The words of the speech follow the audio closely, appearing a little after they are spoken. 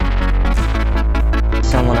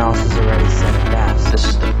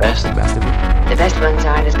ones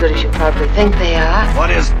aren't as good as you probably think they are.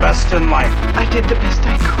 What is best in life? I did the best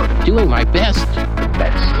I could. Doing my best.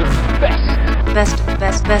 That's the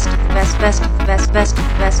best.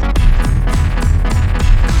 Best.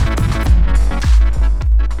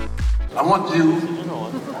 I want you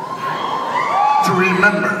to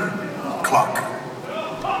remember, Clark,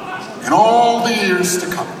 in all the years to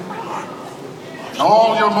come, in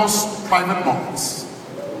all your most private moments,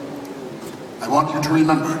 I want you to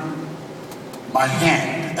remember my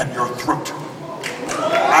hand at your throat.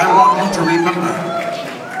 I want you to remember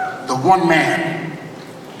the one man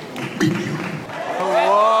who beat you.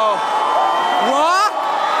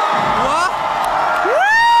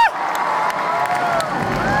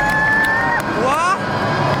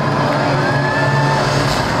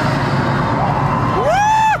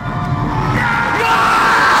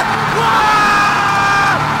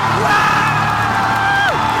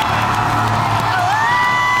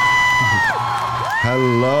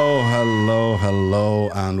 Hello,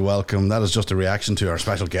 and welcome. That is just a reaction to our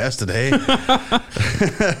special guest today.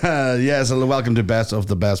 Yes, hello, welcome to Best of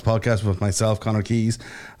the Best podcast with myself, Connor Keys.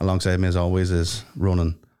 Alongside me, as always, is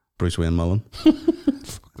Ronan Bruce Wayne Mullen.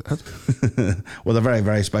 With a very,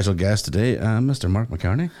 very special guest today, Mr. Mark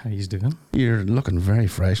McCartney. How you doing? You're looking very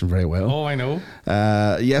fresh and very well. Oh, I know.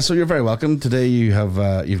 So you're very welcome. Today you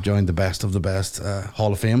have you've joined the Best of the Best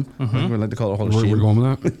Hall of Fame. Mm-hmm. We'd like to call it Hall of Shame. We're going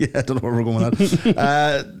with that. Yeah, I don't know where we're going with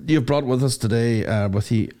that. You've brought with us today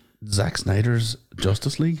with you Zack Snyder's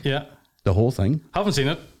Justice League. Yeah. The whole thing. Haven't seen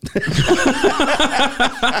it.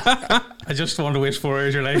 I just wanted to waste 4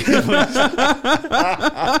 hours of your life.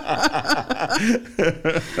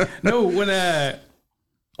 No, when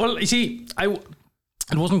well, you see, it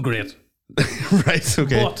wasn't great. Right,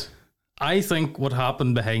 okay. But I think what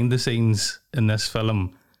happened behind the scenes in this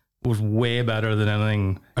film was way better than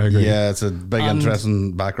anything. I agree. Yeah, it's a big,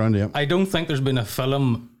 interesting background, yeah. I don't think there's been a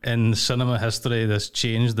film in cinema history that's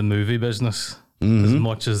changed the movie business as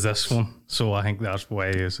much as this one. So I think that's why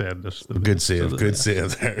I said this. Good save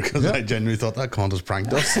there, because I genuinely thought that contest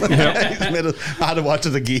pranked us. He's made us, I had to watch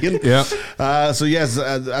it again. Yeah. So yes,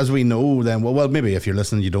 as we know, then well, maybe if you're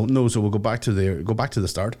listening, you don't know. So we'll go back to the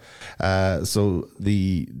start. So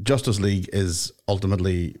the Justice League is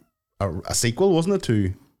ultimately a sequel, wasn't it?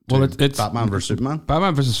 To it's Batman vs Superman.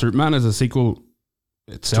 Batman vs Superman is a sequel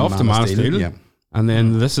itself to Man of Steel. Yeah. And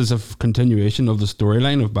then this is a continuation of the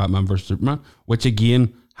storyline of Batman vs Superman, which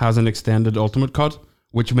again has an extended Ultimate Cut,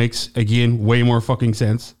 which makes again way more fucking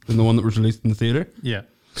sense than the one that was released in the theater. Yeah.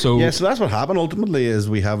 So that's what happened. Ultimately, is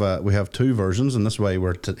we have two versions, and this way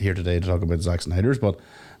we're here today to talk about Zack Snyder's. But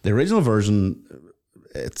the original version,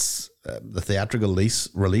 it's the theatrical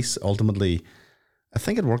release. Ultimately, I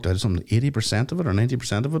think it worked out something 80% of it or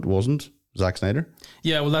 90% of it wasn't Zack Snyder.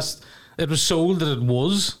 Yeah, well, it was sold that it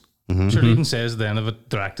was. Sure, even says then of it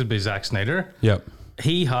directed by Zack Snyder. Yep.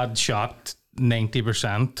 He had shot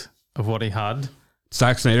 90% of what he had.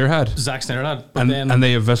 Zack Snyder had. But and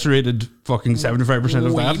they eviscerated fucking 75% of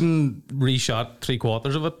that. Whedon reshot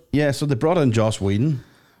 3/4 of it. Yeah, so they brought in Joss Whedon,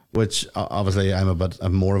 which obviously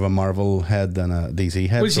I'm more of a Marvel head than a DC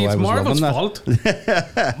head. Well, see, so it's Marvel's fault.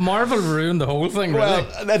 Marvel ruined the whole thing, really.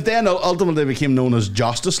 Well, it then ultimately became known as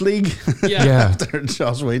Justice League. Yeah. After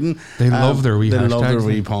Joss Whedon. They love their wee hashtags. They love their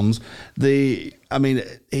wee puns. He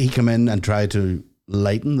came in and tried to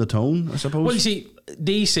lighten the tone, I suppose. Well, you see,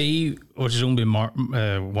 DC, which is owned by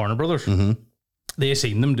Warner Brothers, they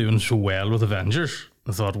seen them doing so well with Avengers.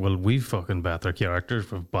 They thought, well, we've fucking better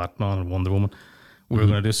characters with Batman and Wonder Woman. We're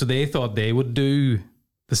going to do. So they thought they would do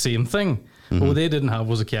the same thing. But what they didn't have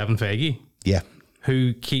was a Kevin Feige. Yeah.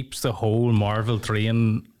 Who keeps the whole Marvel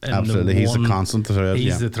train in absolutely. He's the constant thread.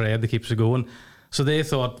 He's the thread that keeps it going. So they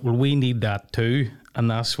thought, well, we need that too. And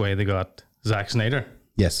that's why they got Zack Snyder.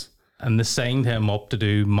 Yes. And they signed him up to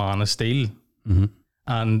do Man of Steel.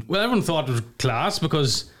 And well, everyone thought it was class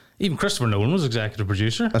because even Christopher Nolan was executive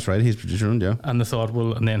producer. That's right, he's producer, yeah. And they thought,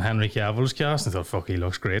 well, and then Henry Cavill was cast, and they thought, fuck, he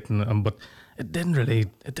looks great. But it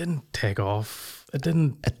didn't take off. It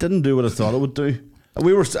didn't do what I thought it would do.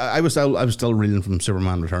 I was still reeling from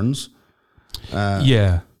Superman Returns.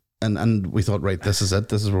 And we thought, right, this is it.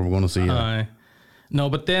 This is where we're going to see it. No,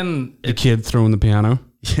 but then the kid throwing the piano.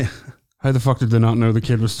 Yeah. How the fuck did they not know the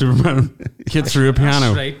kid was Superman? The kid threw a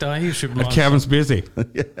piano. That's right, he's Superman. At Kevin Spacey. Yeah.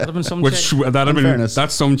 That'd have been some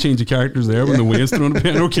that's some change of characters there when the Wayne's throwing a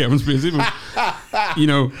piano, Kevin Spacey. But, you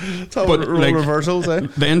know, but like, reversals,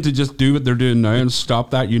 then to just do what they're doing now and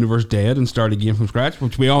stop that universe dead and start again from scratch,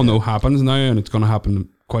 which we all know happens now, and it's going to happen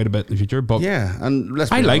quite a bit in the future. But yeah, and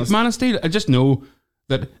I like Man of Steel. I just know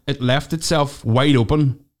that it left itself wide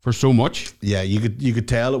open for so much. Yeah, you could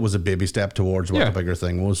tell it was a baby step towards what Yeah. the bigger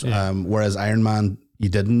thing was. Whereas Iron Man, you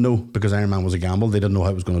didn't know because Iron Man was a gamble. They didn't know how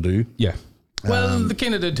it was going to do. Yeah. Well, they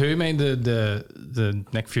kind of did too. I mean, the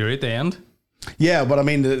Nick Fury at the end. Yeah, but I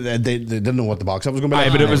mean, they didn't know what the box office was going to be. Aye,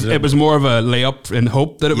 but it was more of a layup in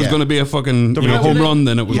hope that it was Yeah. going to be a fucking Yeah, home well, run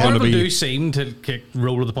than it was going to Marvel do be. seem to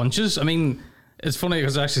roll with the punches. I mean, it's funny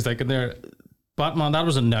because I was actually thinking there, Batman, that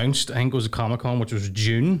was announced, I think it was at Comic-Con, which was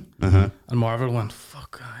June, and Marvel went,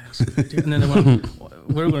 fuck, guys. And then they went,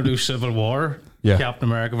 we're going to do Civil War, Yeah. Captain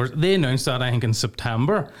America. They announced that, I think, in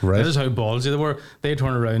September. Right. That is how ballsy they were. They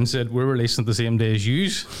turned around and said, we're releasing it the same day as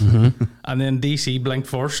yous. And then DC blinked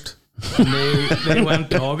first. And they went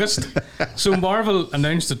to August. So Marvel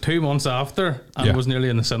announced it 2 months after and Yeah. was nearly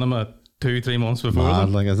in the cinema 2-3 months before Mad,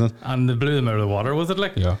 them. like, isn't it? And they blew them out of the water with it,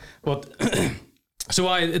 like. Yeah. But so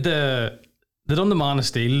they done the Man of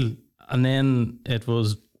Steel, and then it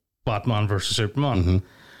was Batman versus Superman,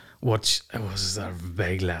 which it was a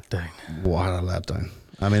big letdown. What a letdown.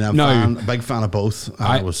 I mean, I'm No. a big fan of both. And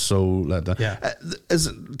I was so let down. Yeah.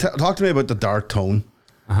 Talk to me about the dark tone,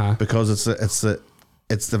 Uh-huh. because it's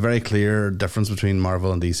the very clear difference between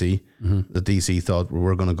Marvel and DC. The DC thought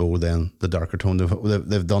we're going to go then the darker tone.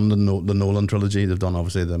 They've done the Nolan trilogy. They've done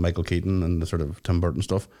obviously the Michael Keaton and the sort of Tim Burton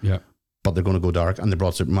stuff. Yeah. But they're going to go dark, and they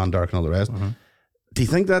brought Superman dark and all the rest. Do you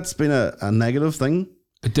think that's been a negative thing?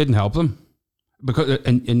 It didn't help them because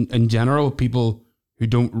in general, people who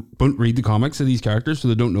don't read the comics of these characters, so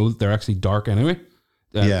they don't know that they're actually dark anyway.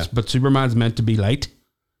 Yeah. But Superman's meant to be light.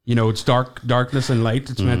 You know, it's darkness and light.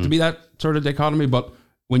 It's meant to be that sort of dichotomy. But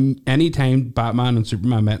any time Batman and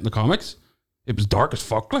Superman met in the comics, it was dark as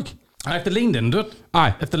fuck. Like, And if they leaned into it,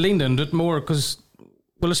 aye, if they leaned into it more, because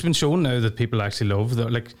it's been shown now that people actually love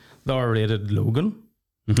the R-rated Logan.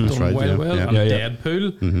 That's Done right. well, yeah. and Yeah, yeah.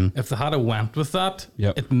 Deadpool. If they had a went with that,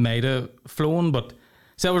 Yep. it might have flown. But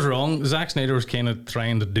see, I was wrong. Zack Snyder was kind of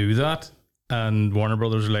trying to do that, and Warner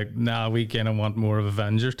Brothers were like, "Nah, we kind of want more of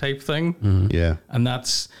Avengers type thing." Yeah. And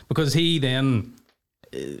that's because he then,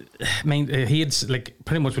 he had like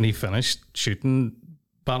pretty much when he finished shooting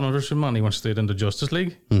Batman vs Superman, he went straight into Justice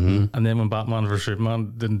League, and then when Batman vs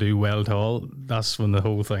Superman didn't do well at all, that's when the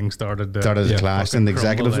whole thing started. Started to clash, fucking and the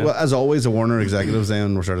executives, crumble well, as always, the Warner executives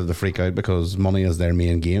then were started to freak out because money is their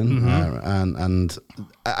main gain, and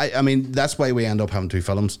I mean that's why we end up having two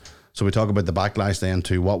films. So we talk about the backlash then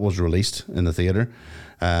to what was released in the theater,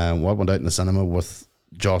 what went out in the cinema with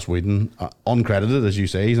Joss Whedon, uncredited, as you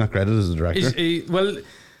say, he's not credited as a director. Well,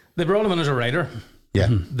 they brought him in as a writer. Yeah,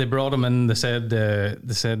 They brought him in. They said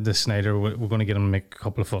the Snyder, we're going to get him to make a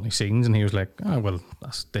couple of funny scenes, and he was like, "Oh well,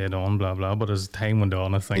 that's dead on." Blah blah. But as time went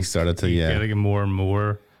on, I think he started to getting more and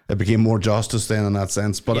more. it became more justice then in that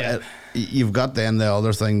sense. But Yeah. you've got then the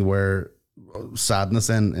other thing where sadness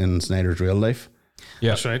in Snyder's real life.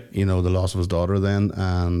 yeah, That's right. You know, the loss of his daughter then,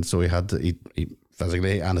 and so he had to eat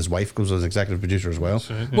physically, and his wife goes as executive producer as well.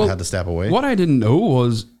 right, He Well, had to step away. What I didn't know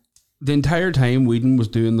was the entire time Whedon was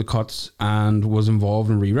doing the cuts and was involved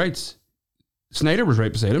in rewrites, Snyder was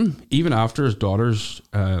right beside him, even after his daughter's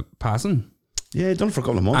passing. Yeah, he'd done it for a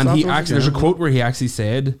couple of months. And he afterwards, actually, there's a yeah. quote where he actually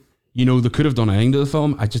said, you know, they could have done anything to the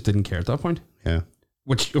film. I just didn't care at that point. Yeah,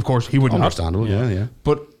 Which, of course, he would not. understandable. Yeah.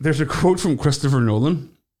 But there's a quote from Christopher Nolan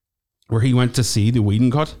where he went to see the Whedon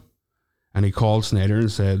cut and he called Snyder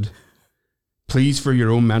and said, "Please, for your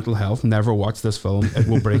own mental health, never watch this film. It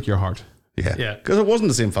will break your heart." Yeah. Because it wasn't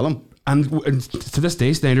the same film, And to this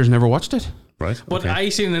day, Snyder's never watched it. right? But Okay. I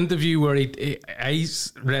seen an interview where I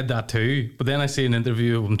read that too. But then I see an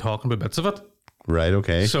interview of him talking about bits of it. Right.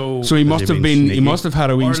 Okay. So So he must have been been, he sneaky? must have had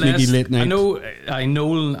a wee or sneaky less, late night. I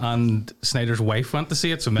know and Snyder's wife went to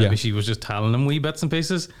see it, so maybe Yeah. she was just telling him wee bits and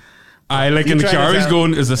pieces. I like You in the tried to car, he's tell-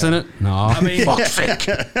 going, "Is this in it?" No. I mean, Fuck's sake.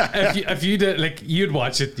 if you did, like, you'd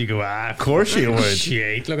watch it, you go, of course you would.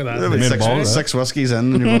 Shit, look at I mean, that. made a ball of that. six whiskeys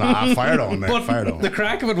in, and you're going, fire it on, mate. But Fire it on. the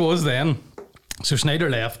crack of it was then, so Snyder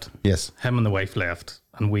left, Yes. him and the wife left,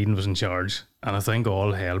 and Whedon was in charge. And I think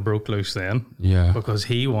all hell broke loose then. Yeah. Because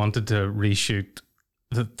he wanted to reshoot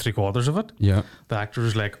the 3/4 of it. Yeah. The actor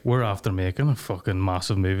was like, "We're after making a fucking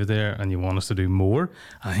massive movie there, and you want us to do more."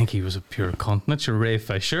 I think he was a pure cunt. Not your Ray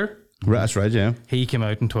Fisher. That's right. Yeah. He came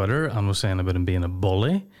out on Twitter and was saying about him being a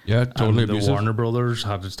bully. Yeah, totally And the abusive. Warner Brothers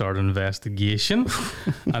had to start an investigation.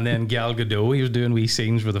 And then Gal Gadot, he was doing wee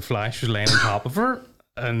scenes where the Flash was laying on top of her,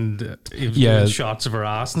 and he was Yeah. doing shots of her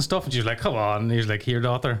ass and stuff. And she was like, "Come on!" And he was like, "Here,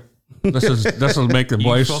 daughter, This'll make the you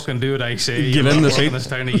boys. fucking do what I say. Get You're in not the working seat." this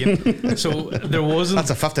town again." So there wasn't. That's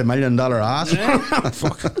a $50 million ass.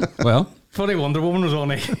 Well, Funny Wonder Woman was on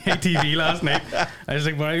ATV last night. I was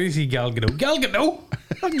like, why do you see Gal Gadot? Gal Gadot?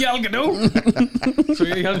 Not Gal Gadot. So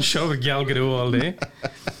he hadn't shot with Gal Gadot all day.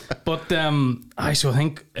 But I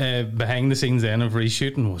think behind the scenes then of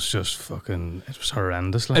reshooting was just fucking, it was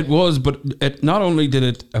horrendous. Like. It was, but it not only did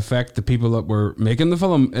it affect the people that were making the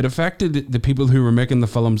film, it affected the people who were making the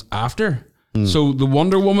films after. So the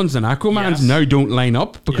Wonder Womans and Aquamans now don't line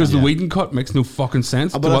up because the Whedon cut makes no fucking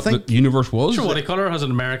sense to what the universe was. Sure, what he call her has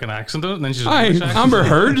an American accent in it, and then she's Amber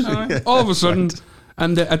Heard, all of a sudden.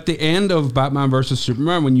 And at the end of Batman versus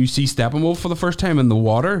Superman, when you see Steppenwolf for the first time in the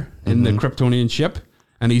water in the Kryptonian ship,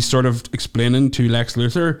 and he's sort of explaining to Lex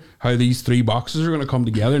Luthor how these three boxes are going to come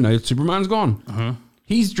together now that Superman's gone.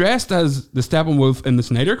 He's dressed as the Steppenwolf in the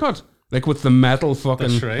Snyder cut. Like with the metal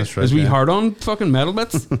fucking, That's right, as we hard on fucking metal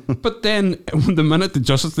bits. But then the minute the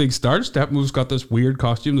Justice League starts, Steppenwolf's got this weird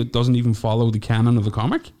costume that doesn't even follow the canon of the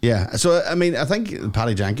comic. Yeah, so I mean, I think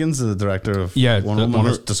Patty Jenkins, the director of the Wonder Woman,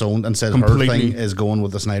 has disowned and says her thing is going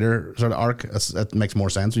with the Snyder sort of arc. It makes more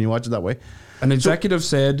sense when you watch it that way. An executive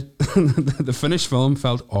said the finished film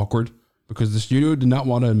felt awkward because the studio did not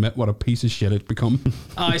want to admit what a piece of shit it become.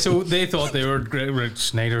 So they thought they were great.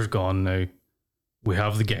 Snyder's gone now. We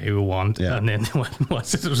have the guy we want, and then they went and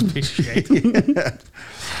watched it. It was a piece of shit.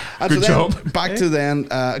 Good job. Back to then,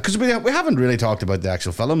 because we haven't really talked about the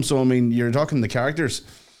actual film. So I mean, you're talking the characters.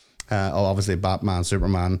 Obviously, Batman,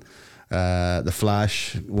 Superman, the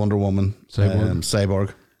Flash, Wonder Woman,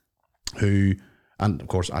 Cyborg, who, and of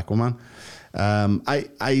course Aquaman.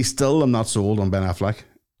 I still am not sold on Ben Affleck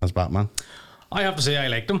as Batman. I have to say I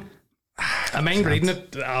liked him. I mind reading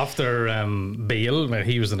it after Bale. Well,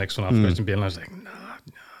 he was the next one after Christian Bale, and I was like, no.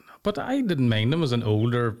 But I didn't mind him as an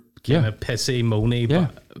older, kind of pissy, moany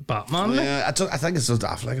Batman. Yeah, I think it's just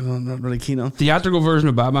Affleck. I'm not really keen on. Theatrical version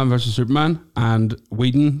of Batman versus Superman and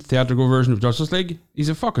Whedon theatrical version of Justice League. He's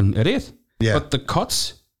a fucking idiot. Yeah. But the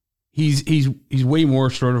cuts, he's way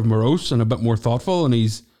more sort of morose and a bit more thoughtful, and he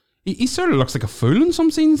sort of looks like a fool in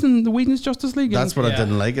some scenes in the Whedon's Justice League. That's what I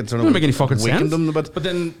didn't like. It sort of doesn't make any fucking weakened sense. them a bit. But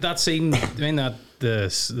then that scene, I mean, that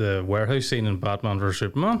the warehouse scene in Batman vs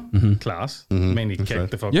Superman, class. I mean, he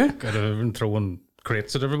kicked the fuck out of everyone, throwing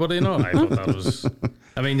crates at everybody. You know, I thought that was.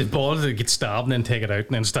 I mean, the ball to get stabbed and then take it out and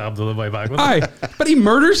then stab the other way back with it. But he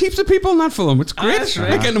murders heaps of people in that film. It's great, That's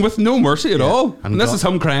right. like, and with no mercy at all. And this got- is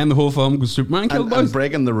him crying the whole film because Superman killed And boys.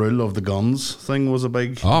 breaking the rule of the guns thing was a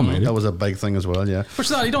big. Oh, maybe. that was a big thing as well. Yeah. Which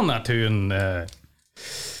that he done that too in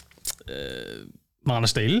Man of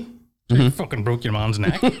Steel. He fucking broke your man's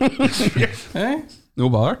neck. Eh? No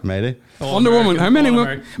bother. Maybe. All Wonder Woman. American, How many all wo-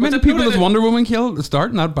 American. how many But people the- does Wonder Woman kill at the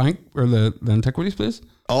start in that bank or the antiquities place?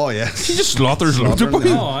 Oh yeah. She just slaughters loads of Slaughtering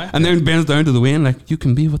boys. them. Oh, And then bends down to the Wayne like, you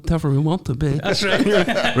can be whatever we want to be. That's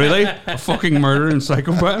right. Really? A fucking murdering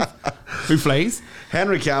psychopath who flies?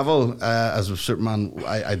 Henry Cavill as Superman,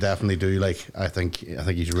 I definitely do like. I think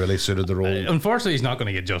he's really suited the role. Unfortunately, he's not going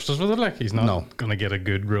to get justice with it. Like, he's not going to get a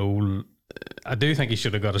good role. I do think he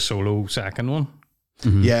should have got a solo second one.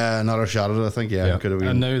 Yeah, another shot at it. I think. Yeah, could have been.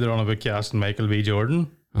 And now they're on about casting Michael B. Jordan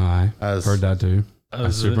Aye, As- heard that too.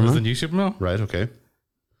 as Superman? the new Superman Right. Okay.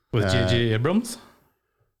 with J.J. Abrams.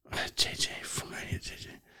 JJ.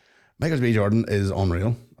 Michael B. Jordan is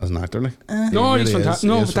unreal as an actor. Like. No, he's fantastic.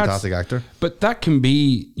 No, He's a but that's fantastic actor. But that can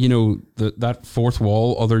be, that fourth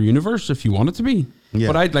wall other universe if you want it to be. Yeah.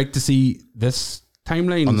 But I'd like to see this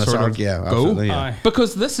timeline On this sort arc, of yeah, go. absolutely. Yeah. Aye.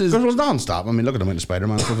 Because this is There was non-stop. I mean, look at the amount of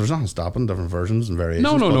Spider-Man stuff. There's nothing stopping different versions and variations.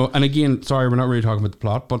 no. And again, sorry, we're not really talking about the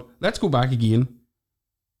plot, but let's go back again.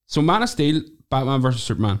 So Man of Steel, Batman versus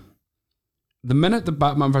Superman. The minute the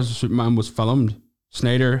Batman versus Superman was filmed,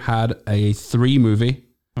 Snyder had a 3-movie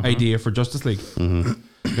idea for Justice League. And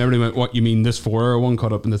everybody went, what, you mean this 4-hour one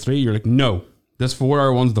cut up into 3? You're like, no. This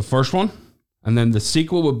 4-hour one's the first one. And then the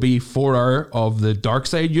sequel would be 4-hour of the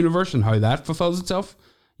Darkseid universe and how that fulfills itself.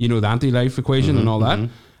 The anti-life equation and all that.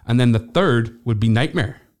 And then the third would be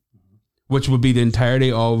Nightmare, which would be the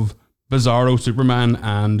entirety of Bizarro Superman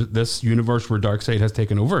and this universe where Darkseid has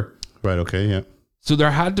taken over. Right. Okay. Yeah. So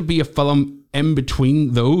there had to be a film in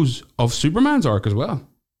between those of Superman's arc as well.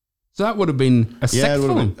 So that would have been a Yeah. sixth It would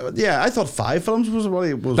film. have been, yeah. I thought 5 films was what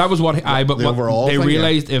it was. That was what but the what overall they thing,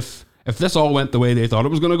 realized if this all went the way they thought it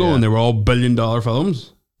was going to go and they were all billion-dollar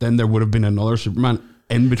films, then there would have been another Superman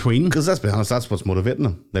in between. Because let's be honest, that's what's motivating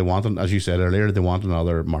them. They want, as you said earlier, they want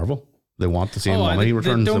another Marvel. They want the same money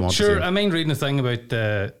returns. They want the same. I mean, reading a thing about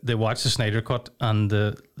they watched the Snyder Cut and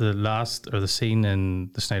the last or the scene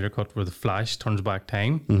in the Snyder Cut where the Flash turns back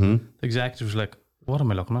time. The executive was like, "What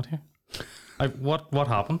am I looking at here? What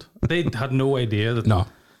happened?" They had no idea that No.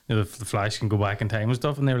 the Flash can go back in time and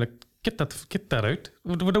stuff, and they were like, Get that out.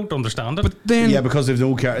 We don't understand it. But then, Yeah, because there's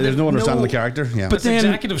no understanding the character. Yeah, But the then-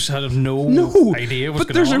 executives have no idea what's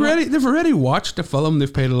but going on. they've already watched a film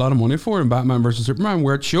they've paid a lot of money for in Batman vs Superman,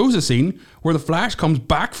 where it shows a scene where the Flash comes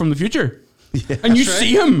back from the future, and you That's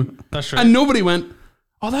see him. That's right. And nobody went,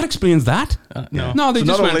 "Oh, that explains that." No. They so just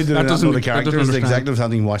not went, only do they "That not doesn't know the that doesn't characters, the understand." executives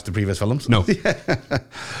haven't even watched the previous films. No,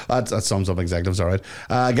 That sums up executives, all right.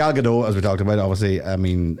 Gal Gadot, as we talked about, obviously, I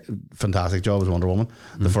mean, fantastic job as Wonder Woman.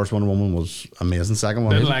 The first Wonder Woman was amazing. Second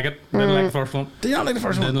one, Didn't like it. Didn't like the first one. Did you not like the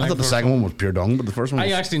first one? Didn't I like thought the the first second one was pure dung, but the first one I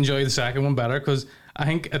was... actually enjoy the second one better because I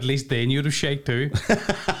think at least they knew it was shite too.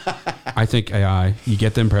 I think AI. You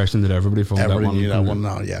get the impression that everybody filmed that Everybody one. knew that one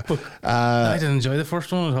now, yeah. I didn't enjoy the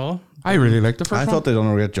first one at all. I really liked the first I one. thought they'd done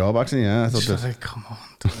a great job, actually, yeah. I thought Just that... like, come on.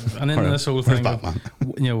 And then this whole Where's thing, of,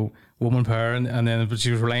 Batman? woman power, and then but she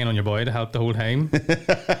was relying on your boy to help the whole time.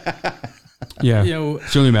 Yeah, You know,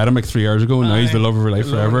 she only met him like 3 years ago, and now he's the love of her life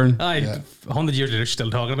forever. And 100 years later, still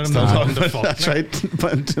talking about him. Still talking to fuck. That's right.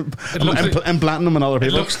 looks Implanting them in other It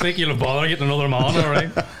people. looks like you'll bother getting another man, all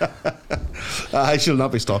right? I shall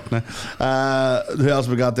not be stopped now. Who else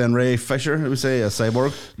we got then? Ray Fisher, who we say, a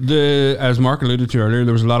cyborg. As Mark alluded to earlier,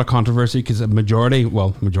 there was a lot of controversy because a majority,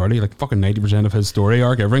 like fucking 90% of his story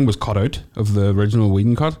arc, everything was cut out of the original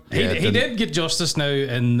Whedon cut. He did get justice now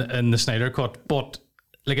in the Snyder cut, but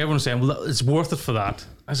like everyone's saying, well, it's worth it for that.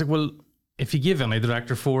 I was like, well, if you give any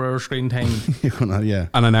director 4 hour screen time, You're gonna, yeah.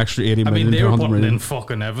 And an extra 80 I million mean, they to were 100 putting million. in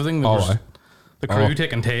fucking everything. There Oh, was aye. the crew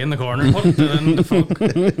taking tea in the corner. Put it in the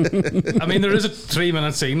fuck. I mean, there is a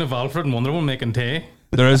 3-minute scene of Alfred and Wonder Woman making tea.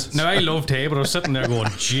 There is. Now, I love tea, but I was sitting there going,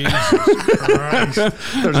 Jesus Christ.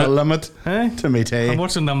 There's a limit Eh? to me, How Tay.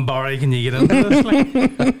 much in them Barry can you get into this?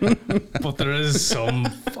 Like? But there is some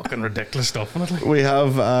fucking ridiculous stuff in it. Like. We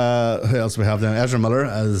have, who else we have then? Ezra Miller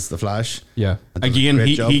as the Flash. Yeah. does a Again,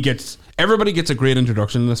 great job. he gets, everybody gets a great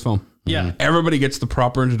introduction in this film. Yeah. Everybody gets the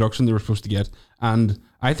proper introduction they were supposed to get. And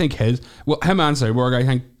I think him and Cyborg, I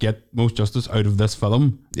think, get most justice out of this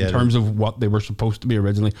film Yeah, in terms of what they were supposed to be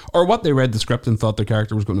originally, or what they read the script and thought their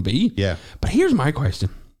character was going to be. Yeah. But here's my question.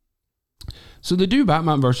 So they do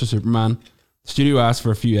Batman versus Superman. The studio asks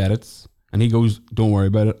for a few edits, and he goes, "Don't worry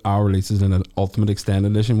about it. Our release is in an Ultimate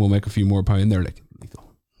Extended Edition. We'll make a few more pound." They're like,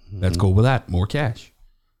 let's go with that. More cash.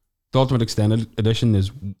 The Ultimate Extended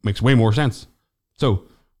Edition makes way more sense. So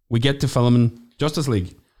we get to filming Justice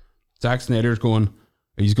League. Zack Snyder's going,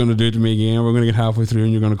 he's going to do it to me again. We're going to get halfway through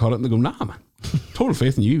and you're going to cut it. And they go, nah, man. Total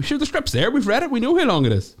faith in you. Sure, the script's there. We've read it. We know how long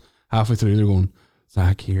it is. Halfway through, they're going,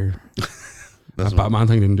 Zack, here. That Batman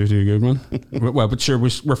thing didn't do too good, man. Well, but sure, we're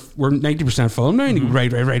 90% film now. And you go,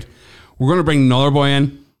 right. We're going to bring another boy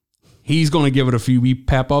in. He's going to give it a few wee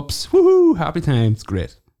pep ups. Woohoo, happy times.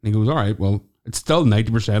 Great. And he goes, all right, well, it's still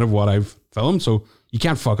 90% of what I've filmed, so you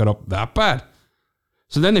can't fuck it up that bad.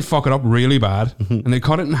 So then they fuck it up really bad, and they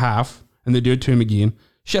cut it in half, and they do it to him again.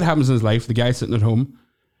 Shit happens in his life. The guy's sitting at home.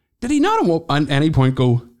 Did he not at any point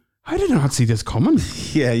go, how did I not see this coming?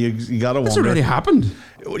 Yeah, you gotta This wonder. already happened.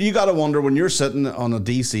 You gotta wonder when you're sitting on a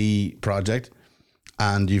DC project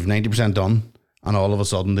and you've 90% done, and all of a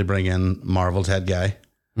sudden they bring in Marvel's head guy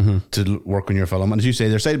to work on your film. And as you say,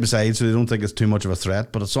 they're side by side, so they don't think it's too much of a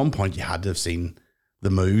threat. But at some point, you had to have seen the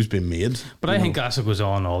moves being made. But I think that's what goes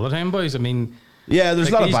on all the time, boys. I mean, Yeah, there's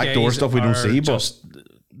like, a lot of these backdoor guys stuff we don't are see, but just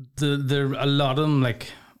there a lot of them, like,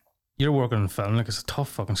 you're working on film, like, it's a tough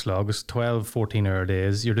fucking slog. It's 12, 14 hour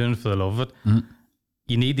days. You're doing it for the love of it.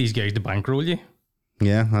 You need these guys to bankroll you.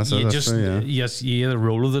 yeah, that's You that's just, true, yeah. yes, you either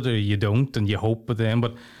roll with it or you don't, and you hope with them.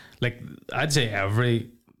 But like, I'd say every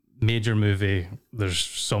major movie, there's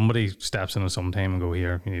somebody steps in at some time and go,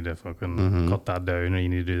 here, you need to fucking cut that down, or you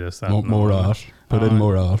need to do this, that. and More that. ass. Put in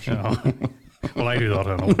more ass. You know. Well, I do that,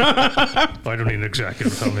 I know. I don't need an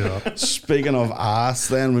executive to tell me that. Speaking of ass,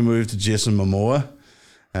 then we move to Jason Momoa.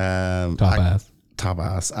 Top ass. Top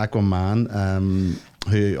ass. Aquaman,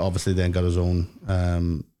 who obviously then got his own,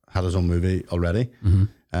 had his own movie already.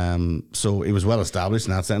 So he was well established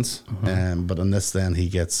in that sense. But in this, then he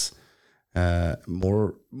gets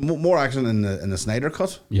more action in the Snyder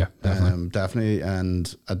cut. Yeah, definitely. Definitely.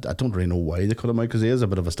 And I don't really know why they cut him out, because he is a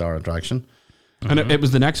bit of a star attraction. And it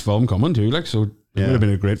was the next film coming too, like, so it Yeah. would have been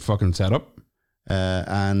a great fucking setup.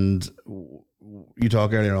 And you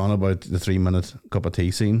talk earlier on about the 3-minute cup of tea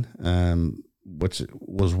scene, which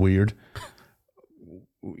was weird.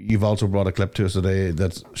 You've also brought a clip to us today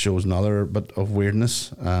that shows another bit of weirdness.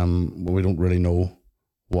 But we don't really know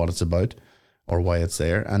what it's about or why it's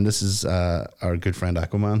there. And this is our good friend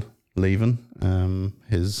Aquaman leaving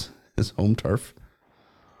his home turf.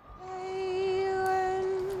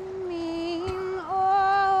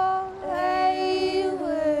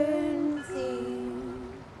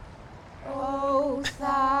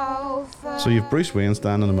 So you've Bruce Wayne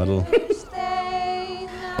standing in the middle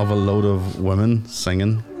of a load of women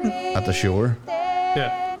singing at the shore.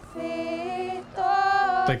 Yeah.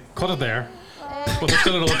 Like, cut it there. But there's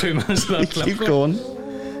still another 2 minutes of that clip. Keep going.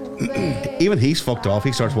 Even he's fucked off.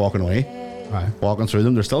 He starts walking away. Aye. Walking through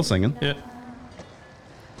them. They're still singing. Yeah.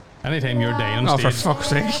 Anytime you're dying Oh, on for stage. fuck's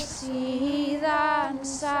sake. Síðan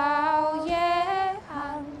sá ég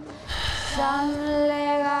hann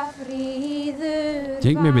sannlega fríður. Do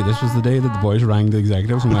you think maybe this was the day that the boys rang the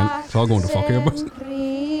executives and went, it's all going to fuck here, boys? Do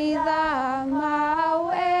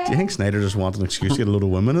you think Snyder just wants an excuse to get a load of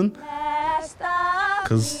women in?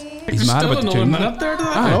 Because He's mad Still about the another tune. minute there to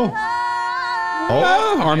that. Aye.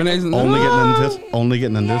 oh, Harmonizing. only getting into it. Only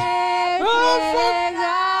getting into it.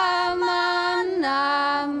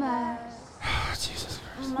 Jesus.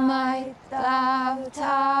 Mætt af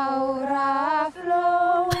táraflóði.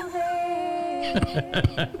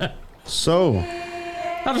 So,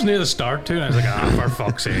 That was near the start too, and I was like, for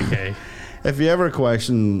fuck's sake, hey. if you ever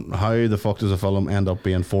question how the fuck does a film end up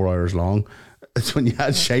being 4 hours long, it's when you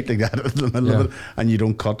had shite like that in the middle of it and you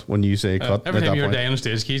don't cut when you say cut. Every at time that you're point. dying on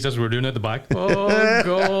stage, Keys, that's what we're doing at the back. Oh,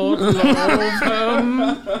 God, love him.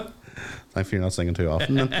 Thankfully, you're not singing too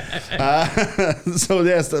often. Then. So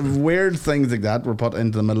yes, the weird things like that were put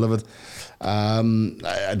into the middle of it.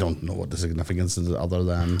 I don't know what the significance is other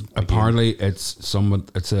than Apparently, it's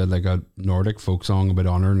like a Nordic folk song about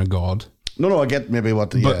honouring a god. No, I get maybe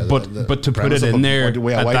what. Yeah, But to put premise it of in there,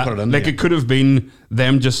 why at that- put it in? like yeah. it could have been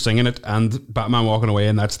them just singing it and Batman walking away,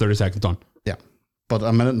 and that's 30 seconds done. Yeah, but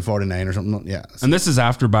a minute and 49 or something. Yeah, And this is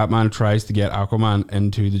after Batman tries to get Aquaman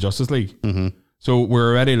into the Justice League. Mm-hmm. So we're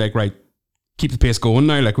already like, right, keep the pace going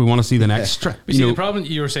now. Like we want to see the next. But see, the problem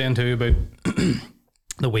you were saying too about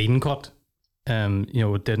the Whedon cut,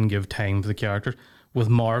 it didn't give time for the characters. With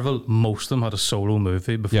Marvel, most of them had a solo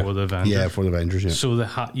movie before the Avengers. yeah, for the Avengers. Yeah, So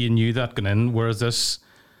you knew that going in, whereas this,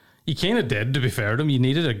 you kind of did, to be fair to them. You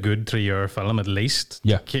needed a good 3-hour film at least.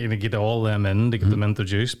 Yeah. Kind of get all them in, to get them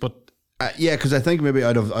introduced. But yeah, because I think maybe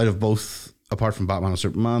out of both, apart from Batman and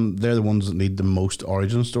Superman, they're the ones that need the most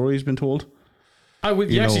origin stories being told.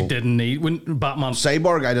 you actually know- didn't need, when Batman...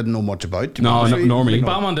 Cyborg, I didn't know much about. to be No, honest with you. nor me. Like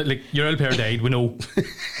Batman, like your old pair died. We know.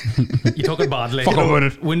 You took it badly. Fuck about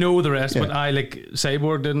it. We know the rest, but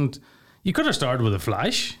Cyborg didn't. You could have started with a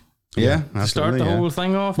Flash. Yeah, Start absolutely, the yeah. whole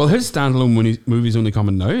thing off. Well, his standalone movie's only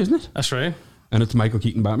coming now, isn't it? That's right. And it's Michael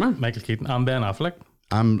Keaton Batman. Michael Keaton and Ben Affleck.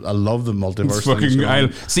 I love the multiverse. It's things fucking. going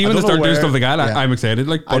on. See I when they don't start know doing where- stuff like that, yeah. I'm excited.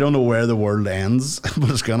 Like I don't know where the world ends, but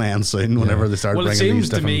it's going to end soon whenever they start Well, it bringing these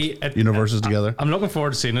seems to different me universes together. I'm looking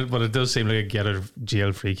forward to seeing it, but it does seem like a get out of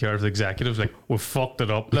jail free card for the executives. Like, we fucked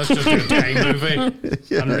it up. Let's just do a time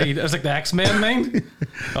movie and read. It's like the X-Men mind.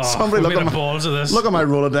 Oh, Somebody we look made at the balls of this. Look at my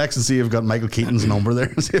Rolodex and see if you've got Michael Keaton's number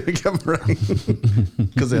there. See if we can ring.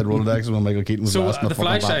 Because they had Rolodexes when Michael Keaton was so last in the fucking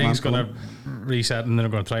Flash Batman thing's film. going to reset, and then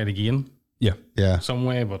they're going to try it again Yeah. Yeah. some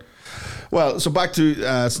way. But Well, so back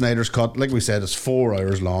to Snyder's cut. Like we said, it's 4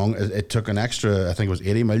 hours long. It took an extra, I think it was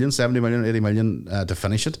 80 million, 70 million, 80 million to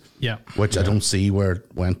finish it. yeah, Which I don't see where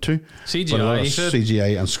it went to. CGI, But a lot of he said.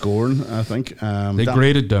 CGI and scoring, I think. They that-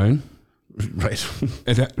 graded down. Right.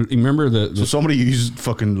 Remember the So somebody used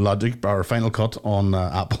fucking Logic or Final Cut on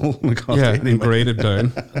Apple. And it cost yeah, 80 they million. graded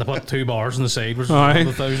down. They put 2 bars on the side, which was Aye.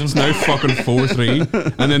 the thousands. It's now fucking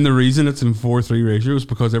 4:3, and then the reason it's in 4:3 ratio is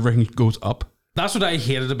because everything goes up. That's what I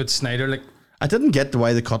hated about Snyder. Like, I didn't get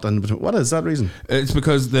why they cut in between. What is that reason? It's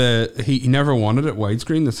because he never wanted it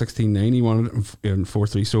widescreen, the 16:9. He wanted it in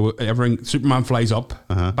 4:3. So everything, Superman flies up,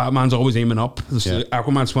 Batman's always aiming up, Yeah.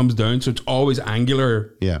 Aquaman swims down, so it's always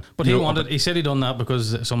angular. Yeah. but he said he done that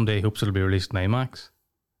because someday he hopes it'll be released in IMAX.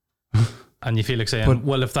 And you feel like saying,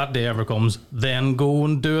 well, if that day ever comes, then go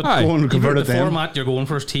and do it. Aye. Go and convert the it then. format you're going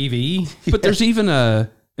for is TV. But there's even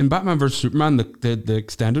in Batman vs Superman, the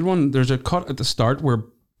extended one, there's a cut at the start where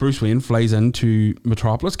Bruce Wayne flies into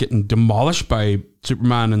Metropolis, getting demolished by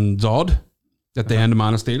Superman and Zod at the end of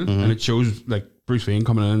Man of Steel, and it shows like Bruce Wayne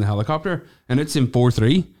coming in the helicopter, and it's in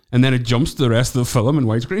 4:3, and then it jumps to the rest of the film in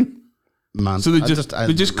widescreen. Man. So they I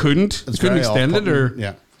just couldn't it's couldn't very extend it, or off-putting.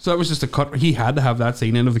 Yeah. So that was just a cut. He had to have that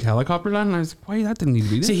scene in of the helicopter land, and I was like, why that didn't need to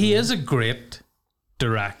be there? See, he is a great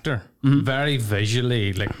director, very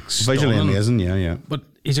visually, like Visually stunning. amazing. Yeah, yeah. But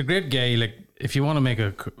he's a great guy. Like, if you want to make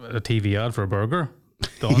a TV ad for a burger,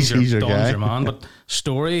 Don's He's your guy. your man. But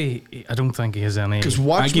story, I don't think he has any. Because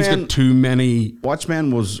I think he's Watchmen, got too many. Watchmen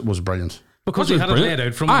was brilliant. Because he had it brilliant. laid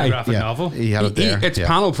out from Aye. the graphic Yeah, novel. he had it there. It's yeah.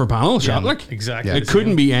 panel for panel shot, like Exactly. Yeah. it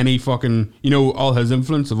couldn't be any fucking, all his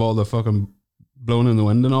influence of all the fucking blowing in the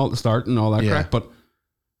wind and all at the start and all that Yeah. crap. But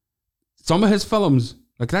some of his films,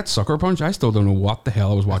 like that Sucker Punch, I still don't know what the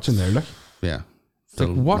hell I was watching there. Like, Yeah.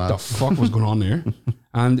 Still What mad. the fuck was going on there?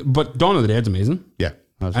 But Dawn of the Dead's amazing. Yeah.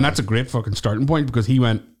 And that's a great fucking starting point because he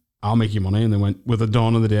went, I'll make you money. And they went with a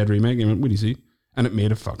Dawn of the Dead remake. And he went, what do you see? And it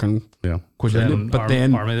made a fucking Yeah. quadrillion. But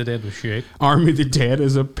then Army of the Dead was shit. Army of the Dead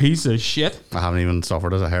is a piece of shit. I haven't even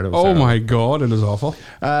suffered as I heard it. Was Oh terrible. my God, it is awful.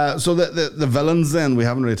 So the villains then, we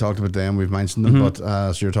haven't really talked about them. We've mentioned them, but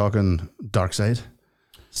so you're talking Darkseid,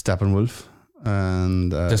 Steppenwolf,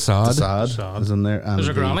 and Desaad is in there. And There's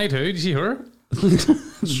a granny too. Did you see her?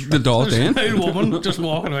 The doll There's then. an old woman just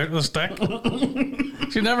walking about with a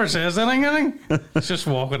stick. She never says anything. She's just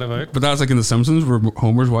walking about. But that's like in The Simpsons where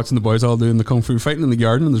Homer's watching the boys all doing the kung fu fighting in the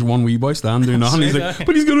garden and there's one wee boy standing doing nothing. He's like,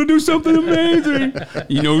 but he's going to do something amazing.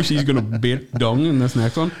 You know she's going to bait dung in this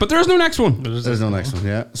next one. But there's no next one. There's no next one,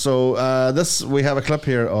 yeah. So we have a clip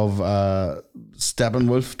here of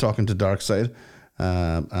Steppenwolf talking to Darkseid,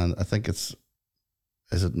 and I think is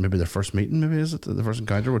it maybe their first meeting? Maybe is it the first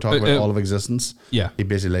encounter? We're talking about all of existence. Yeah. He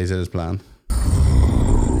basically lays out his plan.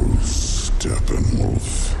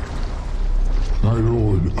 Steppenwolf. My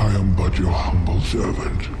lord, I am but your humble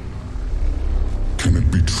servant. Can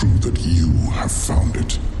it be true that you have found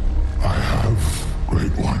it? I have,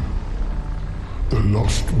 Great One. The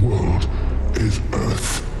lost world is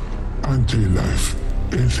Earth. Anti-life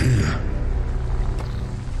is here.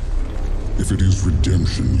 If it is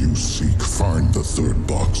redemption you seek, find the third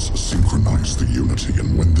box, synchronize the unity,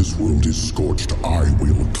 and when this world is scorched, I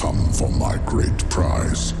will come for my great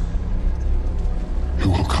prize. You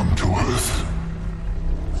will come to Earth.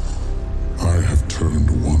 I have turned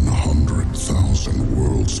 100,000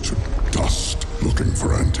 worlds to dust, looking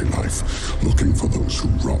for anti-life, looking for those who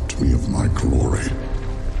robbed me of my glory.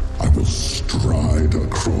 I will stride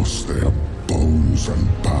across their bones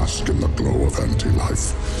and bask in the glow of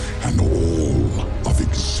anti-life, and all of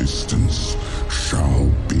existence shall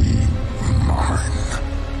be mine.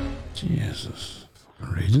 Jesus.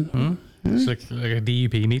 Reading? It's like a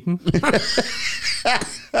DUP meeting.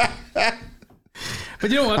 But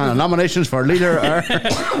you know what? Nominations for leader are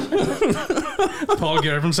Paul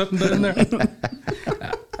Gervin sitting down there.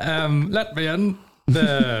 Let me in.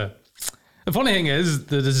 The funny thing is,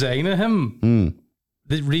 the design of him,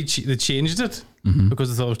 they changed it because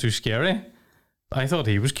they thought it was too scary. I thought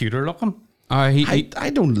he was cuter looking.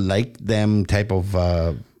 I don't like them type of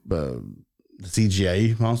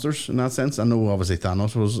CGI monsters in that sense. I know obviously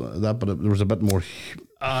Thanos was that, but there was a bit more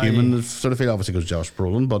human sort of feel. Obviously because Josh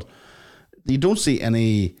Brolin, but you don't see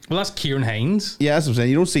any. Well, that's Kieran Hines. Yeah, that's what I'm saying.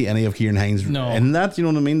 You don't see any of Kieran Hines in that. You know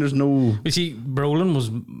what I mean? There's no. You see, Brolin was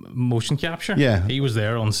motion capture. Yeah. He was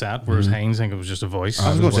there on set, whereas Hines, I think it was just a voice. I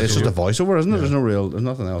was going to say it's just a voiceover, isn't it? There's there's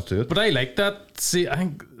nothing else to it. But I like that. See, I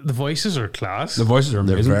think the voices are class. The voices are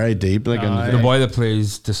They're amazing. very deep. Like The boy that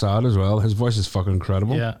plays Desaad as well, his voice is fucking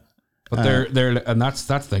incredible. Yeah. But they're and that's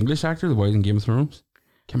the English actor, the boy in Game of Thrones.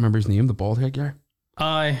 Can't remember his name, the bald head guy.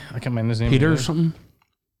 I can't remember his name. Peter or either. something.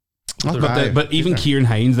 But But even Kieran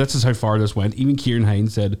Hines, that's just how far this went. Even Kieran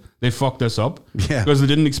Hines said they fucked this up because they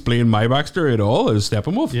didn't explain my backstory at all as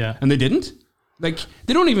Steppenwolf. Yeah. And they didn't. Like,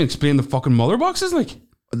 they don't even explain the fucking mother boxes. Like,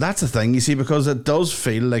 that's the thing, you see, because it does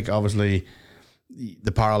feel like obviously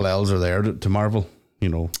the parallels are there to Marvel. You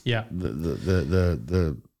know, Yeah.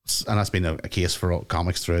 the and that's been a case for all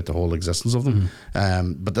comics throughout the whole existence of them.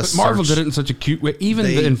 But this Marvel did it in such a cute way. Even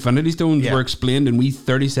the Infinity Stones Yeah. were explained in wee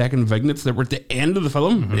 30-second vignettes that were at the end of the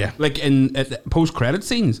film. Yeah. Like in post-credit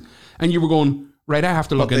scenes. And you were going, right, I have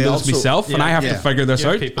to look But into they this also- myself and Yeah. I have Yeah. to figure this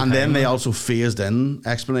out. people And then hanging they on. also phased in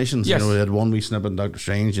explanations. Yes. You know, they had one wee snippet in Doctor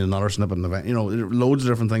Strange and another snippet in the event. You know, loads of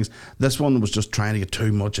different things. This one was just trying to get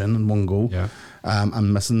too much in one go. Yeah.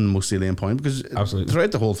 And missing the most salient point because Absolutely.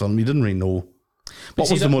 throughout the whole film, you didn't really know what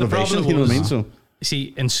see, was the the motivation. problem You know what I mean? was- So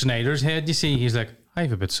See, in Snyder's head, you see, he's like, I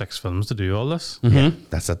have about 6 films to do all this.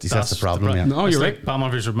 that's it. That's the problem. Yeah. No, It's you're like right.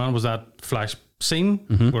 Batman vs Superman was that Flash scene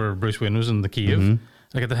where Bruce Wayne was in the cave.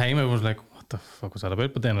 Like at the time, I was like, what the fuck was that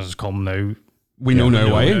about? But then it's come now. We know now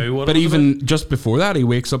know why. now what But it was even just before that, he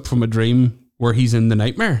wakes up from a dream where he's in the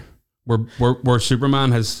nightmare. Where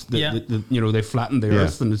Superman has, they flattened the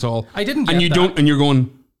earth and it's all. I didn't And get you that. don't, and you're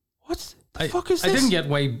going, what the fuck is this? I didn't get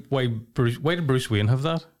why did Bruce Wayne have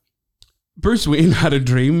that? Bruce Wayne had a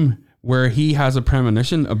dream where he has a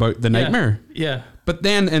premonition about the nightmare. Yeah. But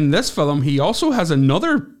then in this film, he also has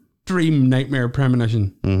another dream nightmare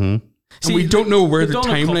premonition. Mm-hmm. And we don't know where they've the done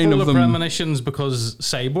a timeline couple of them. premonitions because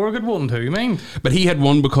Cyborg had one too, mind. But he had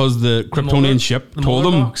one because the Kryptonian mother- ship the told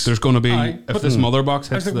mother him box. there's going to be, Aye, if but- this mother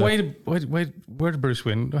box I hits was the... like, where did Bruce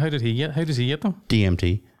Wayne? How does he get them?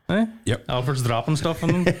 DMT. Eh? Yep. Alfred's dropping stuff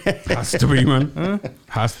on them. Has to be, man.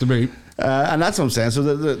 Has to be. And that's what I'm saying. So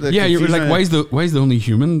the Yeah, you're confusion- like, why is the only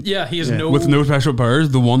human Yeah, he has no with no special powers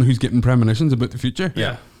the one who's getting premonitions about the future?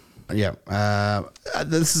 Yeah. Yeah,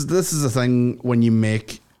 this is the thing when you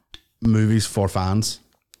make movies for fans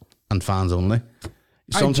and fans only.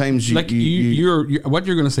 Sometimes you're what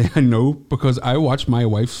you're going to say. I know because I watched my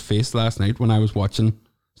wife's face last night when I was watching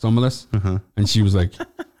some of this, and she was like,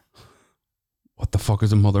 "What the fuck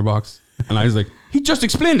is a mother box?" And I was like, "He just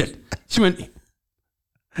explained it." She went,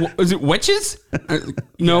 "Is it witches?"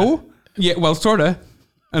 No, yeah, well, sorta.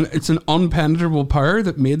 And it's an unpenetrable power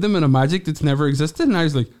that made them in a magic that's never existed. And I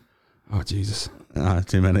was like, "Oh Jesus."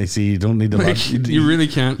 Too many. See, you don't need the logic. You really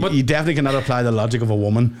can't. You definitely cannot apply the logic of a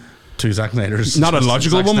woman to Zack Snyder's. Not a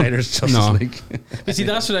logical Zack woman. Snyder's Justice No. League. But see,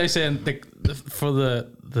 that's what I was saying. For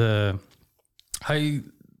the how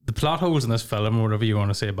the plot holes in this film, or whatever you want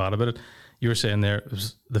to say bad about it, you were saying there it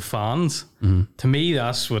was the fans. To me,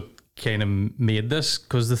 that's what kind of made this,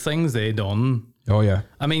 because the things they done. Oh yeah.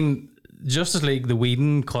 I mean, Justice League, the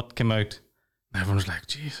Whedon cut came out. Everyone was like,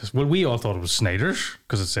 Jesus. Well, we all thought it was Snyder's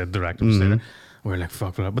because it said directed by Snyder. We were like,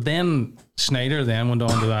 fuck that. But then Snyder then went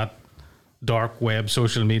on to that dark web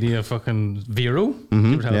social media fucking Vero.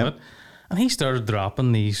 yeah. And he started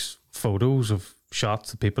dropping these photos of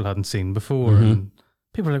shots that people hadn't seen before. And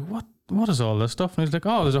people were like, what is all this stuff? And he's like,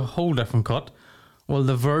 oh, there's a whole different cut. Well,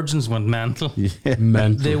 the virgins went mental.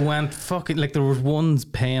 Mental. They went fucking, like there was ones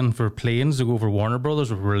paying for planes to go over Warner Brothers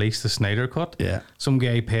to release the Snyder cut. Yeah. Some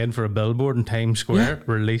guy paid for a billboard in Times Square,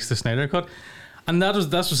 released the Snyder cut. And that's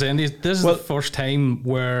what saying. This is the first time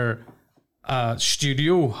where a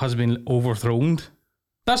studio has been overthrown.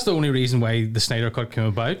 That's the only reason why the Snyder cut came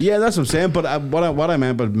about. Yeah, that's what I'm saying. But what I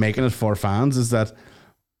meant by making it for fans is that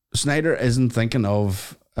Snyder isn't thinking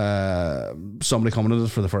of somebody coming at it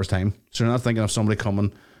for the first time. So you're not thinking of somebody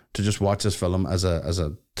coming to just watch this film as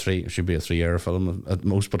a it should be a 3-hour film at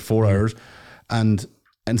most, but 4 hours. And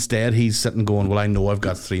instead he's sitting going, well, I know I've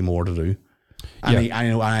got 3 more to do. And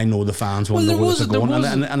I know the fans will know where it's going.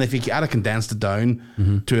 And if you had condensed it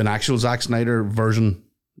down to an actual Zack Snyder version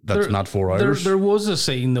that's not 4 hours. There was a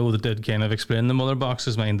scene though that did kind of explain the mother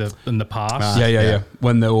boxes in the past. Yeah.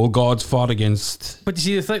 When the old gods fought against. But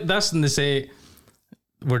you see, that's when they say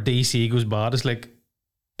where DC goes bad. It's like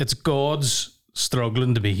it's gods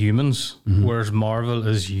struggling to be humans, whereas Marvel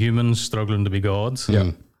is humans struggling to be gods.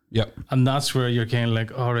 Yeah. Yep. And that's where you're kind of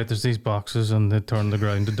like, all right, there's these boxes and they turn the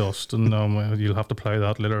ground to dust, and well, you'll have to plow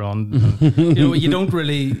that later on. And, you don't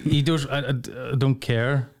really, I don't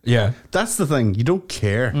care. Yeah. That's the thing. You don't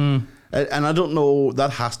care. And I don't know,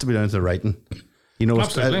 that has to be down to the writing.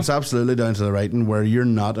 It's absolutely down to the writing where you're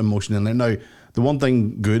not emotionally in there. Now, the one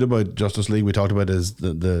thing good about Justice League we talked about is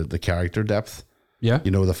the character depth. Yeah.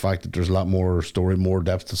 The fact that there's a lot more story, more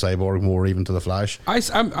depth to Cyborg, more even to the Flash.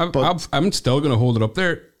 I'm still going to hold it up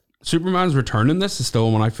there. Superman's return in this is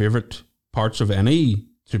still one of my favorite parts of any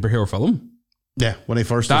superhero film. Yeah, when he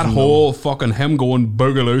first that whole fucking him going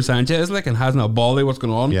Boogaloo Sanchez and hasn't a bally what's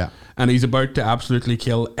going on. Yeah, and he's about to absolutely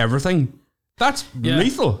kill everything. That's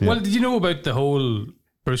lethal. Well, did you know about the whole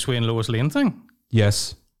Bruce Wayne Lois Lane thing?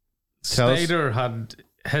 Yes. Snyder had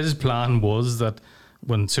his plan was that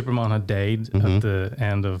when Superman had died at the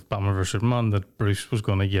end of Batman vs Superman, that Bruce was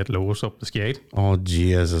going to get Lois up the skate. Oh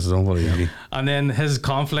Jesus, don't believe you. And then his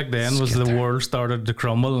conflict then was the world started to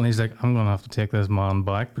crumble, and he's like, I'm going to have to take this man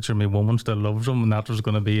back, but sure, my woman still loves him, and that was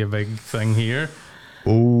going to be a big thing here.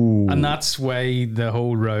 Oh, and that's why the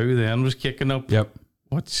whole row then was kicking up. Yep.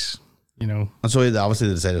 Which, and so obviously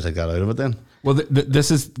they decided to take that out of it then. Well, this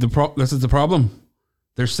is the problem.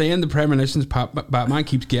 They're saying the premonitions Batman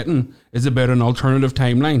keeps getting is about an alternative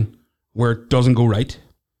timeline where it doesn't go right.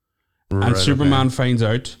 And Superman finds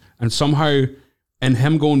out, and somehow in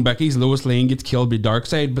him going Becky's, Lois Lane gets killed by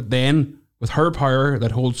Darkseid, but then with her power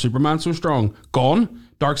that holds Superman so strong gone,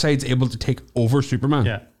 Darkseid's able to take over Superman.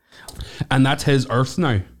 Yeah. And that's his Earth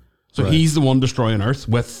now. So he's the one destroying Earth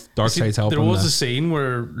with Darkseid's help. There was a scene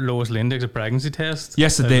where Lois Lane takes a pregnancy test.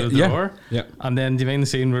 Yes, it did. Yeah. And then do you mean the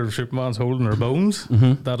scene where Superman's holding her bones?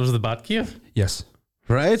 That was the Batcave. Yes.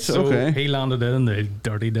 Right. So okay. He landed in the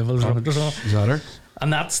dirty devil's rock or something. Is that her?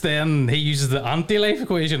 And that's then he uses the anti-life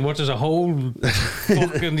equation, which is a whole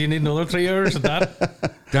fucking. You need another 3 hours of that.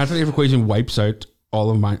 The anti-life equation wipes out all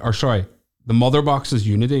of the mother box's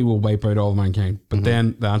unity will wipe out all of mankind, but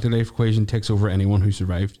then the anti-life equation takes over anyone who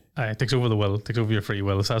survived. It takes over the will, takes over your free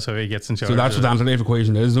will. So that's how he gets in charge. So that's what the anti-life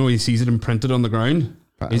equation is. No, he sees it imprinted on the ground.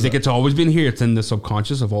 He's like, it's always been here. It's in the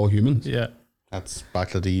subconscious of all humans. Yeah. That's back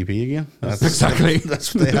to DEP again. That's exactly.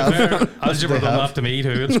 That's what they have. Algebra done that to me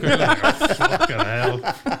too at school. Like, fucking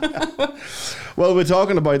hell. Well, we're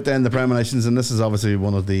talking about then the premonitions, and this is obviously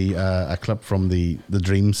one of the a clip from the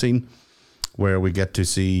dream scene. where we get to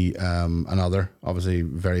see another, obviously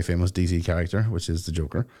very famous DC character, which is the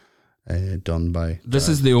Joker, done by. This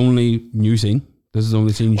is the only new scene. This is the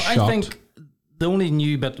only scene shot. I think the only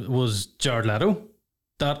new bit was Jared Leto.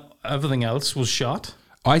 That everything else was shot.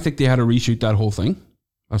 I think they had to reshoot that whole thing.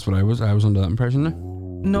 That's what I was under that impression there.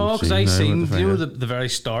 No, because I now seen what the you know fuck the very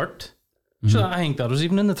start. So I think that was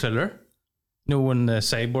even in the thriller. You know when the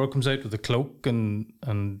Cyborg comes out with the cloak and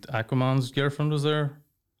Aquaman's girlfriend was there.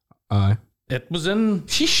 Aye. It was in.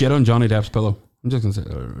 She shit on Johnny Depp's pillow. I'm just gonna say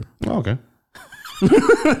that. Oh, okay.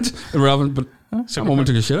 Irrelevant, but that woman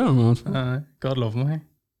took a shit on him. God love him. Hey?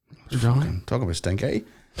 Johnny. Talk about stink, eh?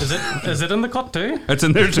 Is it in the cut too? It's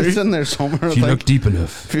in there It's too. in there somewhere. I If you think. look deep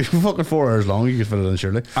enough. If you're fucking 4 hours long, you could fit it in,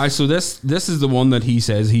 surely. Aye, so this is the one that he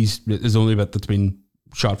says is the only bit that's been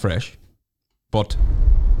shot fresh. But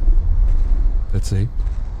let's see.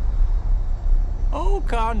 Au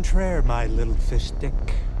contraire, my little fish stick.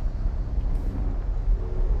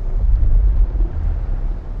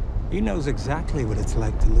 He knows exactly what it's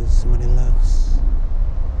like to lose someone he loves.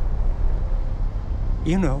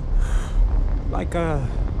 You know, like a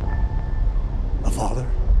father,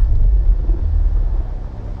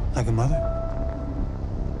 like a mother.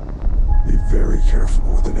 Be very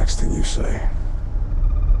careful with the next thing you say.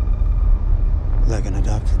 Like an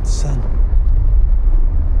adopted son.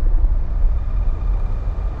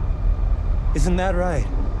 Isn't that right,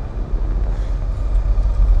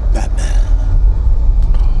 Batman?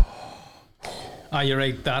 You're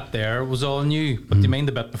right. That there was all new. But do you mind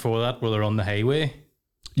the bit before that where they're on the highway?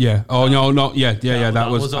 Yeah. Oh no. Yeah.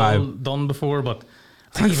 That was all done before. But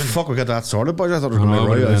Thank fuck we got that sorted, boys. I thought it was going to know,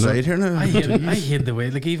 be right but outside here now. I hate the way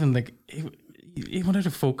he went out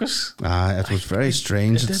of focus. It was very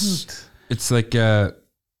strange. It It's- didn't. It's like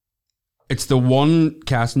it's the one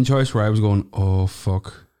casting choice where I was going, oh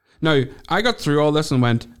fuck. Now I got through all this and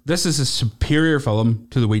went, this is a superior film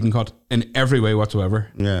to the Whedon cut in every way whatsoever.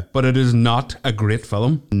 Yeah. But it is not a great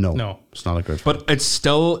film. No. It's not a great. But it's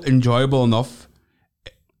still enjoyable enough.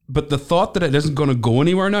 But the thought that it isn't going to go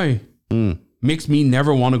anywhere now makes me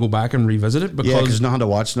never want to go back and revisit it yeah, because because there's nothing to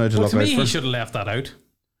watch now to Well, look to out me, for. he should have left that out.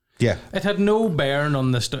 Yeah. It had no bearing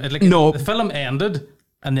on the story. Like, No. the film ended,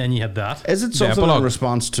 and then you had that. Is it something epilogue. in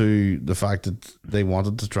response to the fact that they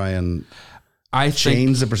wanted to try and I think.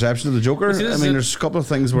 change the perception of the Joker? See, this I is mean, it. there's a couple of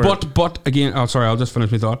things where. But again, oh sorry, I'll just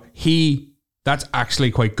finish my thought. That's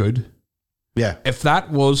actually quite good. yeah. If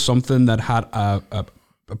that was something that had a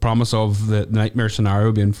promise of the nightmare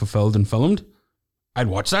scenario being fulfilled and filmed, I'd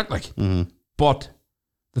watch that. Like, but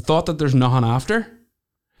the thought that there's nothing after,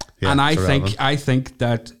 Yeah, and I it's irrelevant. think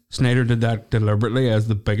that Snyder did that deliberately as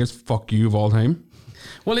the biggest fuck you of all time.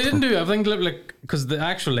 Well, he didn't do everything, like, because the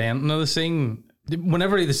actual ending of the scene,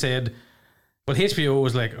 whenever they said, well, HBO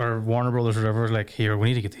was like, or Warner Brothers or whatever was like, here, we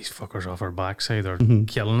need to get these fuckers off our backside. They're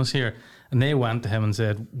killing us here. And they went to him and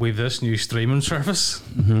said, we've this new streaming service.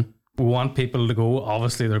 We want people to go.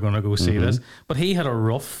 Obviously, they're going to go see this. But he had a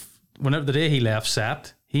rough, whenever the day he left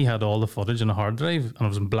set, he had all the footage on a hard drive and it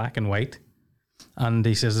was in black and white. And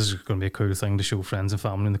he says, this is going to be a cool thing to show friends and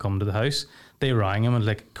family when they come to the house. They rang him and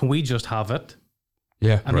like, can we just have it?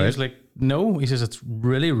 Yeah, And he was like, no. He says, it's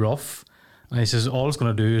really rough. And he says, all it's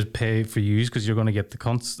going to do is pay for use because you're going to get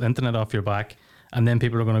the internet off your back. And then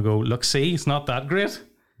people are going to go, look, see, it's not that great.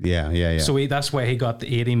 Yeah. So that's why he got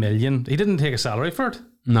the 80 million. He didn't take a salary for it.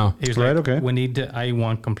 no, He was Right, like, okay. I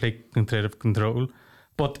want complete creative control.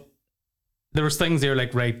 But there was things there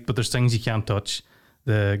like, right, but there's things you can't touch.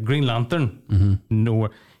 The Green Lantern, nowhere.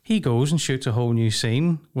 He goes and shoots a whole new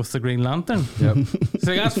scene with the Green Lantern. Yep.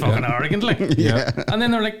 So that's fucking arrogant, like. yeah, And then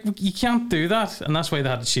they're like, you can't do that. And that's why they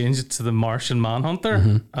had to change it to the Martian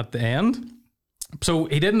Manhunter at the end. So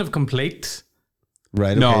he didn't have complete.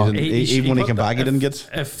 Right. No, Okay. Even when he put came that- back, he didn't get.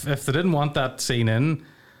 If they didn't want that scene in,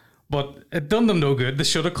 but it done them no good. They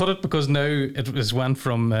should have cut it because now it was went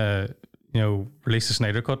from release the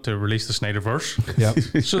Snyder cut to release the Snyderverse.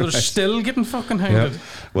 yep. So they're still getting fucking hounded.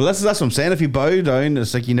 Well, that's what I'm saying. If you bow down,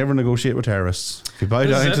 it's like you never negotiate with terrorists. If you bow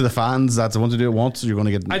This is down it. to the fans, that's the one to do it once, you're going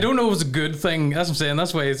to get. I don't know if it's a good thing. That's what I'm saying.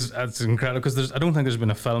 That's why it's incredible because I don't think there's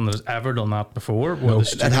been a film that has ever done that before. where the It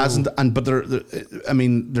studio- hasn't, but I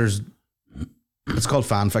mean, there's. It's called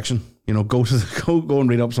fan fiction. Go go and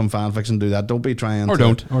read up some fan fiction. Do that. Don't be trying. Or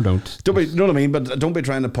to, don't. Don't be. You know what I mean? But don't be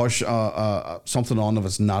trying to push something on if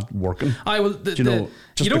it's not working. Just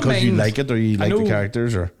Just because you like it or you like the know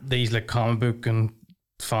characters or. these like comic book and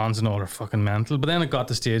fans and all are fucking mental. But then it got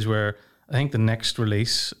to the stage where I think the next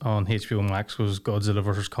release on HBO Max was Godzilla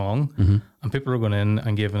vs Kong, and people were going in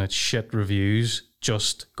and giving it shit reviews,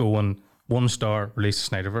 just going 1 star, release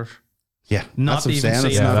the Snyderverse. Yeah, not that's what I'm even saying. seeing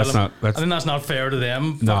It's the not- that's film. not- that's- I think that's not fair to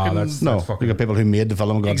them. No, fucking- that's No, fucking- you got people who made the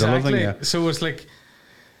film and Godzilla exactly. thing. Yeah. So it's like,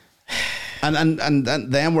 And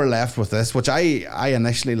then we're left with this, which I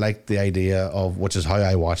initially liked the idea of, which is how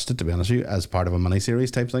I watched it, to be honest with you, as part of a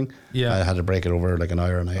miniseries type thing. Yeah. I had to break it over like an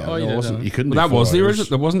hour and a half. Oh, you No, it did, wasn't, huh? you couldn't. Well, do that was 4 the hours. original.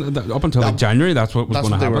 There wasn't up until like January. That's what was That's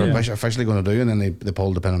going what to they were happen. officially going to do, and then they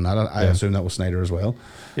pulled the pin on that. I assume that was Snyder as well,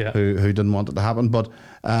 Yeah. who didn't want it to happen. But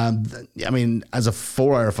I mean, as a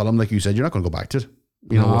 4-hour film, like you said, you're not going to go back to it.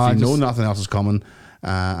 You know, No, if you know just- nothing else is coming,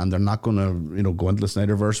 and they're not going to go into the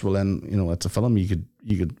Snyderverse, well then it's a film you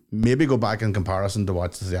could maybe go back in comparison to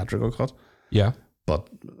watch the theatrical cut. Yeah. But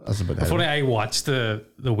that's a bit funny, I watched the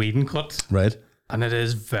Whedon cut, right. and it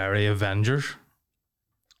is very Avengers.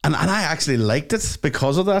 And I actually liked it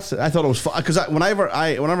because of that. I thought it was fun because whenever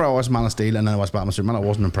I watched Man of Steel and then I watched Batman Superman, I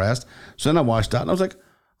wasn't impressed. So then I watched that and I was like,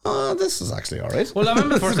 oh, this is actually all right. Well, I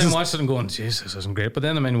remember the first time I watched it and going, "Jeez, this isn't great." But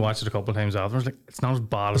then I watched it a couple of times afterwards. Like, it's not as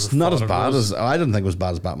bad as It's not as I thought bad it was. as I didn't think it was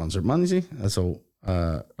bad as Batman Superman. You see, so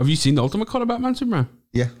Have you seen the Ultimate Cut of Batman Superman?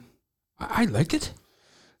 yeah. I liked it.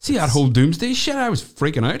 See that whole Doomsday shit? I was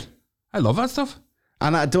freaking out. I love that stuff.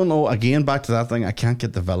 And I don't know. Again, back to that thing. I can't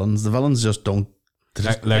get the villains. The villains just don't.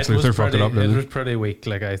 Lex It was Luthor fucked it up, It didn't was he? pretty weak,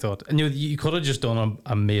 like I thought. And you could have just done an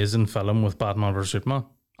amazing film with Batman vs Superman.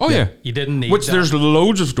 Oh yeah. You didn't need Which that. there's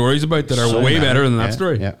loads of stories about that are So way many. better than that Yeah,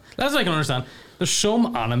 story. Yeah, That's what I can understand. There's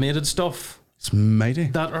some animated stuff it's mighty.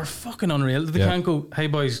 that are fucking unreal. They Yeah. can't go, "Hey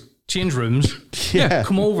boys, change rooms. Yeah,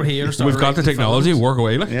 Come over here." and start We've got the writing technology, films." work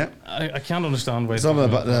away. Like. yeah. I can't understand why. Some of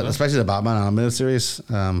fucking- especially the Batman animated series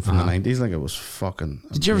from the 90s, like it was fucking.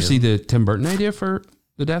 Did you ever see the Tim Burton idea for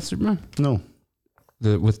the Death Superman? No,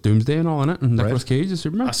 With Doomsday and all in it, and Right. Nicolas Cage as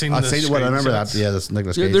Superman? I've seen I the seen. Well, I remember that. screenshots. Yeah, this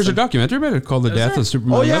Nicolas Yeah, Cage. there's a thing. documentary about it called The Death there? of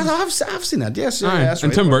Superman. Oh yeah, Lives. I've seen that. Yes, Aye. yeah, that's And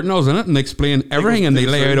right. Tim Burton was in it, and they explain everything, and they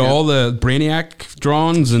lay out all the Brainiac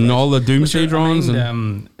drawings and all the Doomsday drawings.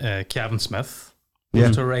 And Kevin Smith Yeah.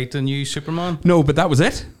 was to write a new Superman. no, but that was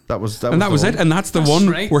it, That was and that was the it, one. and that's the That's one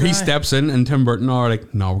right, where he aye. steps in, and Tim Burton are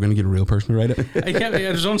like, "No, we're going to get a real person to write it."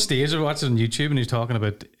 I was on stage. I watched it on YouTube, and he was talking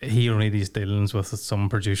about he only these dealings with some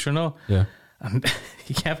producer now. Yeah, And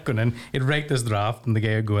he kept going in. He'd write this draft, and the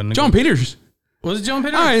guy would go in. And John go, Peters. Was it John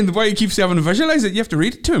Peters? Aye, and the boy keeps having to visualize it. You have to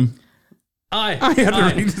read it to him. Aye. I had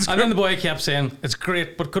to read the script. And then the boy kept saying, "It's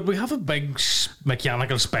great, but could we have a big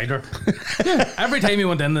mechanical spider?" Every time he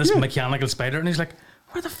went in, this mechanical spider, and he's like,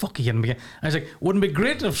 "Where the fuck are you going to be?" I was like, "Wouldn't it be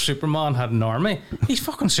great if Superman had an army? He's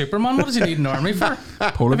fucking Superman. What does he need an army for?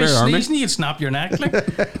 Polar if he's bear army. sneezing, he'd snap your neck."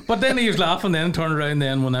 Like. But then he was laughing, then turned around,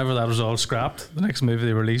 then whenever that was all scrapped, the next movie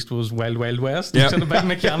they released was Wild Wild West. Yep. He's in a big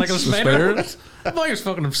mechanical spider. Spider. The boy was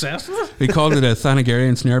fucking obsessed with it. He called it a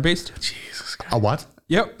Thanagarian snare beast. Jesus Christ. A what?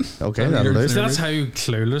 Yep. Okay, that'll do. So that's how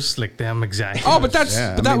clueless, like them exactly. Oh, but that's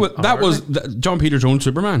Yeah, but I that mean, was that was John Peters owned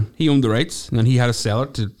Superman. He owned the rights, and then he had to sell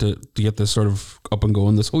it to get this sort of up and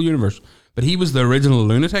going, this whole universe. But he was the original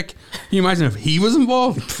lunatic. Can you imagine if he was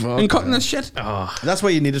involved in cutting this shit? That's why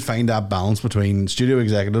you need to find that balance between studio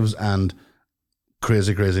executives and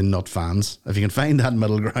crazy nut fans. If you can find that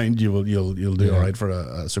middle ground, you'll do all right for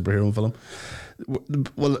a superhero film.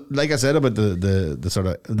 Well, like I said about the sort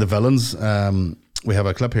of the villains, we have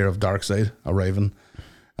a clip here of Darkseid, a Raven,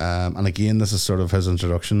 and again, this is sort of his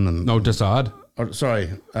introduction. And No, Desaad.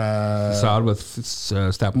 Desaad with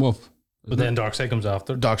Steppenwolf. But then Darkseid comes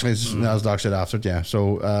after. Darkseid Darkseid after it, yeah.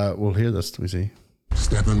 So we'll hear this. We see.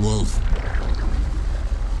 Steppenwolf,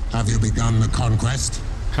 have you begun the conquest?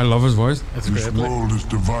 I love his voice. It's This great. Like, world is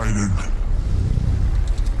divided.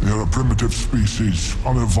 They are a primitive species,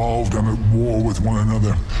 unevolved and at war with one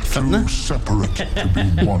another. Too separate to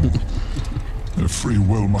be one. Their free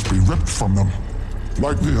will must be ripped from them,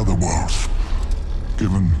 like the other worlds.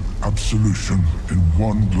 Given absolution in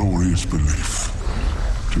one glorious belief,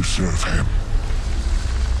 to serve him.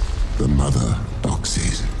 The mother,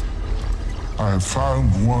 Doxys. I have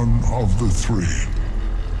found one of the three.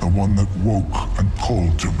 The one that woke and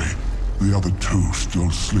called to me. The other two still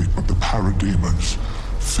sleep, but the parademons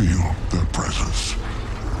feel their presence.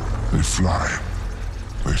 They fly.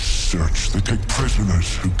 They search. They take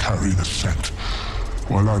prisoners who carry the scent,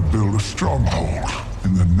 while I build a stronghold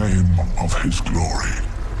in the name of his glory.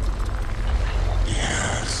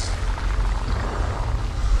 Yes.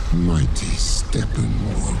 Mighty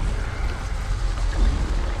Steppenwolf.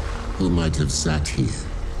 Who might have sat here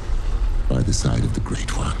by the side of the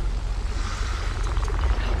Great One,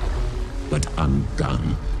 but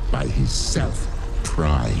undone by his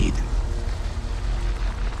self-pride.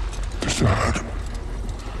 Desaad,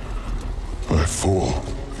 I fall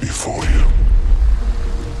before you.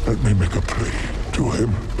 Let me make a plea to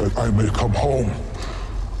him that I may come home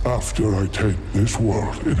after I take this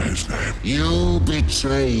world in his name. You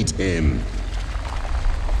betrayed him.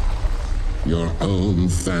 Your own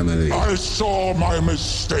family. I saw my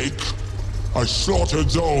mistake. I slaughtered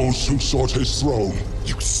those who sought his throne.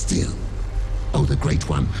 You still owe the Great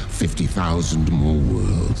One 50,000 more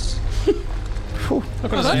worlds. Look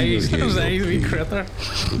at his eyes. Look at his eyes, wee critter.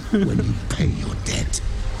 When you pay your debt.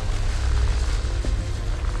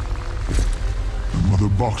 The mother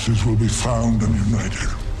boxes will be found and united.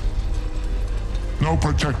 No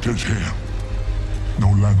protectors here. No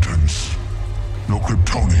lanterns. No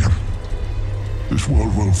Kryptonian. This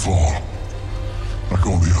world will fall. Like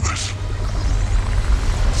all the others.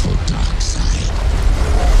 For Darkseid.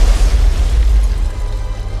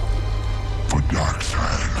 For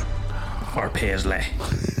Darkseid. Or Paisley.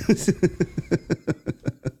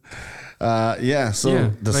 Yeah, so Yeah,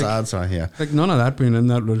 the like- sad side, yeah. Like, none of that being in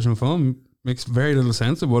that original film makes very little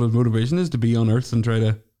sense of what his motivation is to be on Earth and try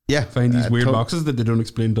to Yeah. find these weird to- boxes that they don't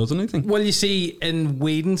explain does anything. Well, you see, in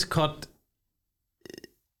Whedon's cut,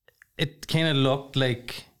 it kind of looked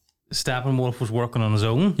like Steppenwolf was working on his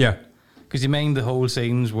own. Yeah. Because you mind the whole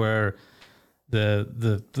scenes where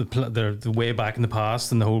the way back in the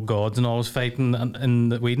past and the whole gods and all was fighting, and in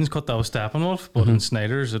the Whedon's cut that was Steppenwolf, but in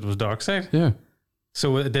Snyder's it was Darkseid. Yeah.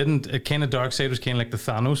 So it kind of Darkseid was kind of like the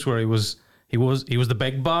Thanos, where he was the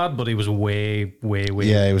big bad, but he was way.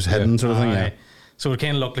 Yeah, he was hidden sort of thing, yeah. So it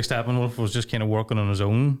kind of looked like Steppenwolf was just kind of working on his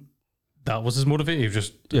own. That was his motivation. He was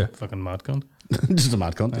just a fucking mad cunt. Just a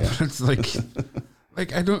mad cunt, yeah. It's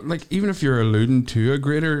like I don't like, even if you're alluding to a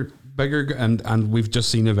bigger, and we've just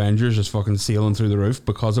seen Avengers just fucking sailing through the roof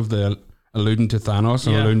because of the alluding to Thanos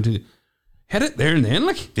and alluding to hit it there and then,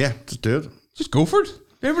 like, yeah, just do it. Just go for it.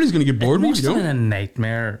 Everybody's gonna get bored. It Maybe must you have don't. been a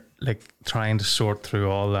nightmare, like trying to sort through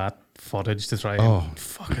all that footage to try and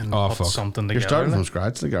fucking put something together. You're starting from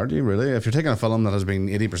scratch, like, aren't you, really? If you're taking a film that has been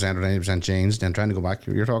 80% or 90% changed and trying to go back,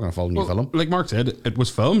 you're talking a full new film. Like Mark said, it was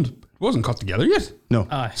filmed. It wasn't cut together yet. No.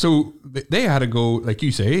 So they had to go, like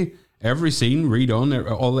you say, every scene redone,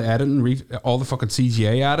 all the editing, all the fucking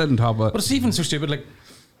CGI added on top of. But it's even so stupid. Like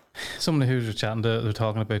someone who was chatting to, they're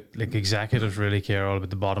talking about like executives really care all about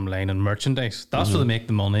the bottom line and merchandise. That's where they make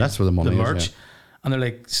the money. That's where the money the is, merch. yeah. And they're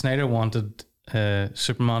like, Snyder wanted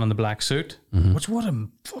Superman in the black suit, which would have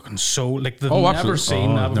fucking so like they've never absolutely.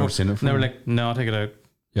 seen that I've before. never seen it And they were before. like, no, take it out.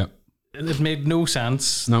 Yeah. It made no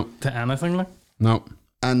sense to anything. Like No.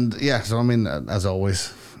 And yeah, so I mean, as always,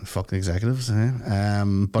 fuck the executives.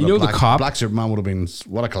 But You know, a the cop- Black Superman would have been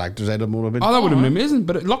what a collector's item would have been. Oh, that would have been amazing,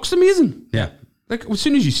 but it looks amazing. Yeah. Like, as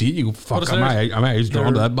soon as you see it, you go, fuck, But am I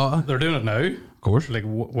drawn to that bottle? They're doing it now. Of course. Like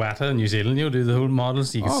Weta in New Zealand, you know, do the whole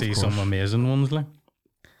models. You can Oh, of see course. some amazing ones. Like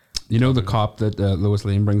You know the cop that Lois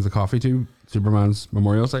Lane brings the coffee to Superman's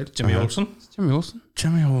memorial site? Jimmy Olsen. Jimmy Olsen.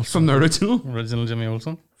 Jimmy Olsen. From the original. Original Jimmy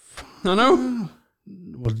Olsen. No.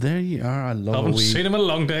 Well, there you are. I love Haven't a wee- seen him in a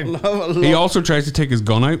long time. He also tries to take his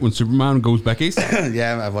gun out when Superman goes Becky's.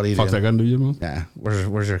 Yeah, what are you Fuck that doing? gun, do you know? Yeah,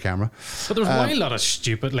 where's your camera? But there was a lot of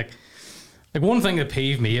stupid like one thing that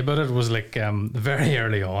peeved me about it was like very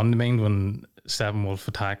early on, I mean, when Steppenwolf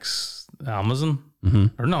attacks Amazon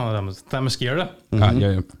or no, Themyscira.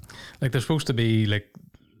 Yeah. Like they're supposed to be like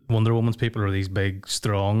Wonder Woman's people are these big,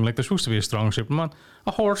 strong. Like they're supposed to be a strong Superman.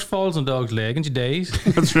 A horse falls on a dog's leg and she dies.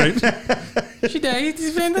 That's right. She died. Did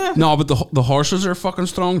you find that? No, but the horses are fucking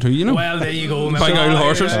strong too, you know? Well, there you go. Big old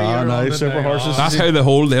horses. Oh, nice, super horses. That's how they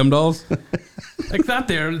hold them dolls. Like that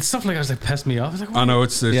there, stuff like that was like pissed me off. I was like, I know,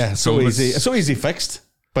 it's Yeah, so it's- easy. So easy fixed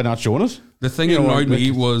by not showing it. The thing You that know, annoyed like-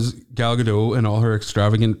 me was Gal Gadot in all her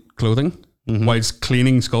extravagant clothing whilst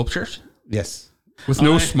cleaning sculptures Yes. with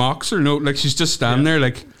no smocks or no, like she's just standing there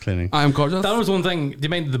like, Cleaning. I am gorgeous. that was one thing. Do you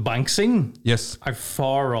mind the bank scene? Yes. I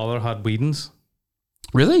far rather had Whedon's.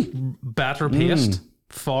 Really? Better paced.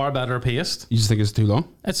 Far better paced. You just think it's too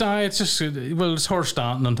long? It's just well, it's her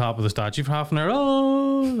standing on top of the statue for half an hour.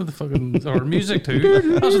 Oh, the fucking or music too.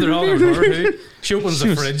 That's what they're all for her too. She opens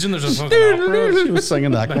the fridge and there's a fucking opera. She was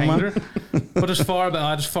singing that behind man. her. But it's far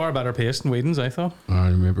better paced than Whedon's, I thought. I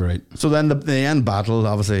remember right. So then the end battle,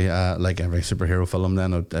 obviously, like every superhero film,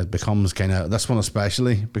 then it becomes kind of, this one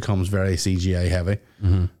especially becomes very CGI heavy.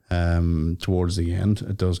 Towards the end,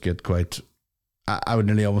 it does get quite, I would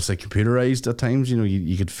nearly almost say computerized at times. You know,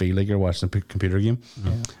 you could feel like you're watching a computer game.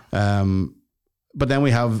 But then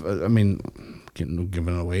we have, I mean, giving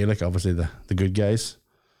it away, like obviously the good guys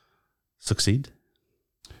succeed.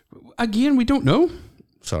 Again, we don't know.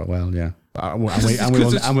 So, well, yeah. And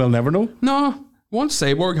it's- we'll never know. No. Once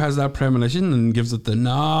Cyborg has that premonition and gives it the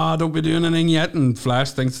don't be doing anything yet, and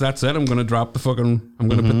Flash thinks that's it, I'm going to drop the fucking, I'm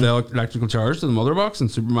going to put the electrical charge to the mother box,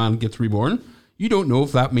 and Superman gets reborn. you don't know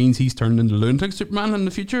if that means he's turned into lunatic Superman in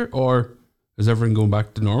the future, or is everything going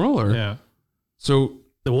back to normal? Or Yeah. So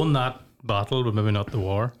They won that battle, but maybe not the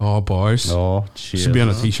war. oh boys, Oh, cheers. should be on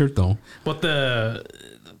a t-shirt though. But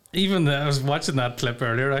I was watching that clip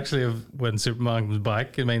earlier actually of when Superman comes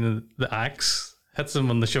back. I mean, the axe hits him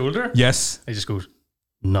on the shoulder. Yes, He just goes,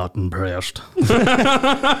 "Not impressed."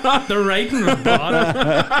 The writing was bad.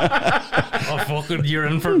 Oh fucking, you're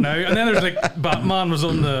in for it now. And then there's like Batman was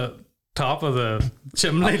on the top of the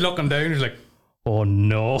chimney looking down. He's like, "Oh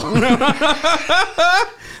no."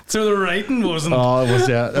 So the writing wasn't. Oh, it was,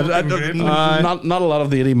 yeah. Fucking great. Not a lot of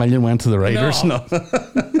the 80 million went to the writers. No. No.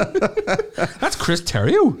 that's Chris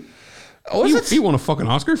Terrio. Oh, is it? He won a fucking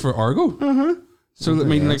Oscar for Argo. So I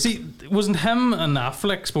mean, like, See, wasn't him and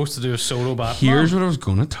Affleck supposed to do a solo Batman? here's what I was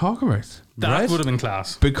going to talk about. that Right. would have been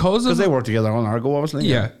class. Because of Because they worked together on Argo, obviously.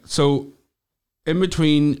 yeah. So in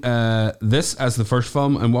between this as the first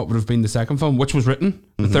film and what would have been the second film, which was written,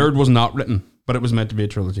 the third was not written, but it was meant to be a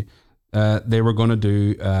trilogy. They were going to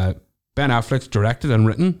do Ben Affleck's directed and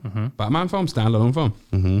written Batman film, standalone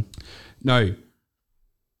film. Now,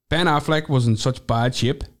 Ben Affleck was in such bad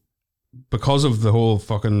shape because of the whole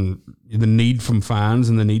fucking the need from fans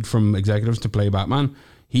and the need from executives to play Batman.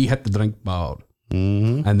 He hit the drink bad.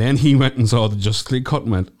 And then he went and saw the Justice League cut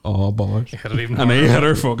and went, oh boys. Hit it even And he harder. hit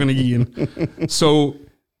her fucking again. So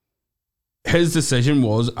his decision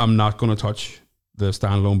was, I'm not going to touch the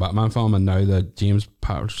standalone Batman film. And now that James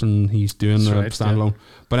Patterson, he's doing the right, standalone.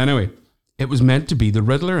 But anyway, it was meant to be the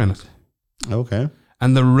Riddler in it. Okay.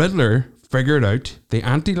 And the Riddler figured out the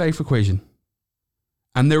anti-life equation.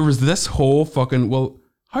 And there was this whole fucking, well,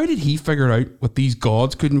 how did he figure out what these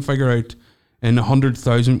gods couldn't figure out in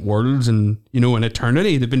 100,000 worlds and, in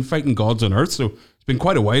eternity? They've been fighting gods on Earth, so it's been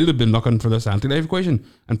quite a while they've been looking for this anti-life equation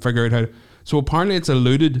and figure out how. So apparently it's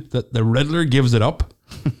alluded that the Riddler gives it up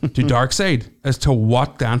to Darkseid as to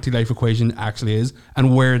what the anti-life equation actually is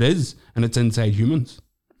and where it is, and it's inside humans.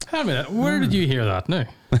 Wait a minute, where did you hear that now?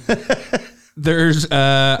 There's,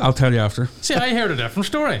 I'll tell you after. See, I heard a different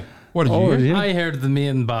story. What did you hear? I heard the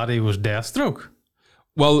main body was Deathstroke.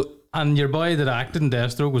 Well, And your boy that acted in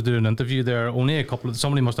Deathstroke was doing an interview there. Only a couple of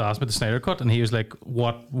somebody must have asked me the Snyder Cut, and he was like,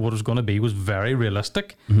 "What it was going to be was very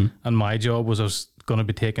realistic, and my job was I was going to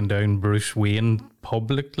be taking down Bruce Wayne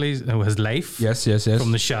publicly, his life, yes.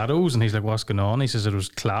 from the shadows." And he's like, "What's going on?" He says it was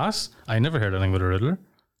class. I never heard anything about a Riddler.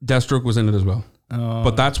 Deathstroke was in it as well.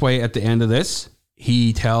 But that's why at the end of this,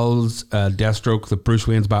 he tells Deathstroke that Bruce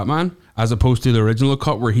Wayne's Batman, as opposed to the original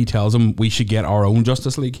cut where he tells him we should get our own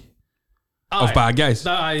Justice League of bad guys,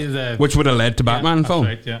 which would have led to Batman film.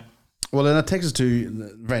 Right, yeah. Well, then it takes us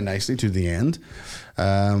to very nicely to the end.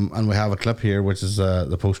 And we have a clip here, which is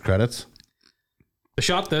the post-credits. They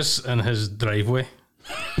shot this in his driveway.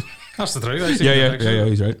 That's the truth. I see Yeah, the picture.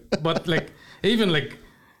 he's right. But even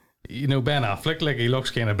Ben Affleck, he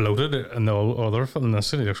looks kind of bloated in the other film.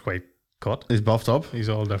 This he looks quite cut. He's buffed up. He's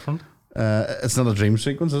all different. It's not a dream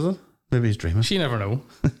sequence, is it? Maybe he's dreaming. You never know.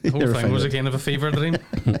 The whole Never thing find was a out. kind of a fever dream.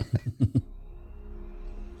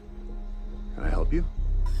 Can I help you?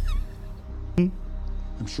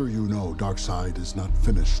 I'm sure you know Darkseid is not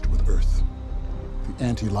finished with Earth. The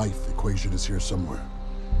anti-life equation is here somewhere.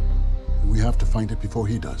 And we have to find it before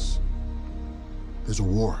he does. There's a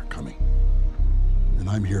war coming. And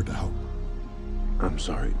I'm here to help. I'm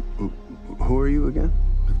sorry. Who are you again?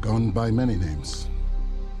 I've gone by many names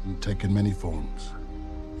and taken many forms.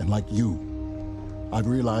 And like you, I've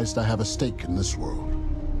realized I have a stake in this world.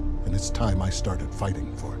 And it's time I started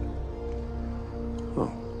fighting for it.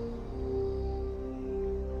 Oh.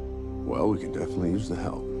 Well, we can definitely use the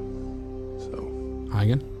help. So,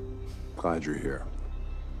 Hagen? glad you're here.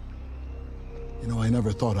 You know, I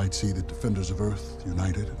never thought I'd see the Defenders of Earth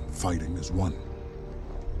united and fighting as one.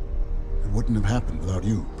 It wouldn't have happened without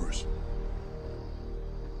you, Bruce.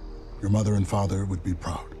 Your mother and father would be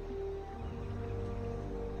proud.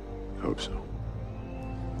 Hope so.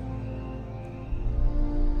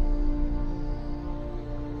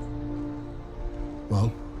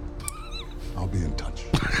 Well, I'll be in touch.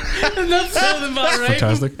 That's sounding about right.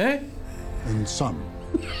 Fantastic. Eh? And some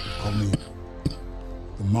call me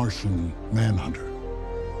the Martian Manhunter.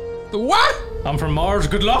 The what? I'm from Mars.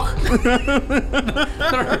 Good luck.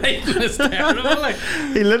 The writing is terrible.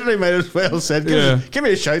 He literally might as well said, Yeah. give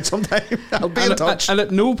me a shout sometime. I'll be in touch. And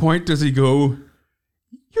at no point does he go,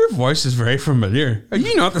 your voice is very familiar. Are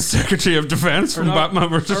you not the Secretary of Defense from Batman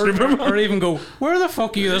vs. Superman? Or even go, where the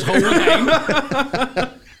fuck are you this whole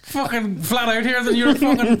time? Fucking flat out here that you're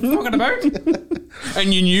fucking about.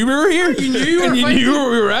 And you knew we were here? You knew you were and you fighting. knew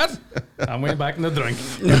where we were at? I'm way back in the drink.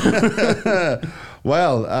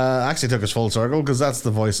 Well, actually took us full circle because that's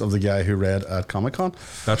the voice of the guy who read at Comic-Con.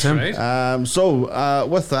 That's him. Right. So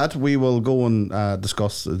with that, we will go and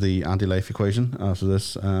discuss the anti-life equation after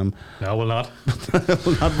this. No, we'll not.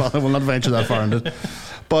 we'll not venture that far into it.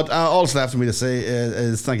 But all that's left for me to say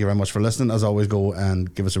is thank you very much for listening. As always, go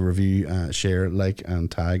and give us a review, share, like, and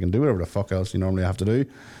tag, and do whatever the fuck else you normally have to do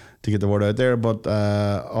to get the word out there. But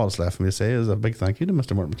all that's left for me to say is a big thank you to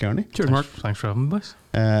Mr. Mark McCartney. Cheers, Mark. Thanks for having me, boys.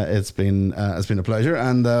 It's been a pleasure.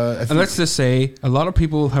 And let's just say, a lot of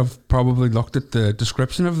people have probably looked at the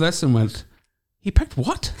description of this and went, he picked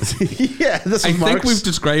what? Yeah, this is I think we've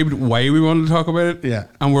described why we wanted to talk about it. Yeah.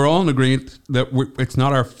 And we're all in agreement that it's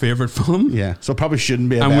not our favourite film. Yeah. So probably shouldn't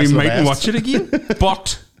be. And we might watch it again.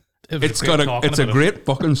 But it's a great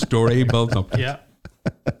fucking story built up. Yeah.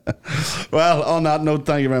 Well, on that note,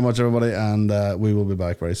 thank you very much, everybody. And we will be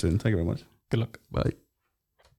back very soon. Thank you very much. Good luck. Bye.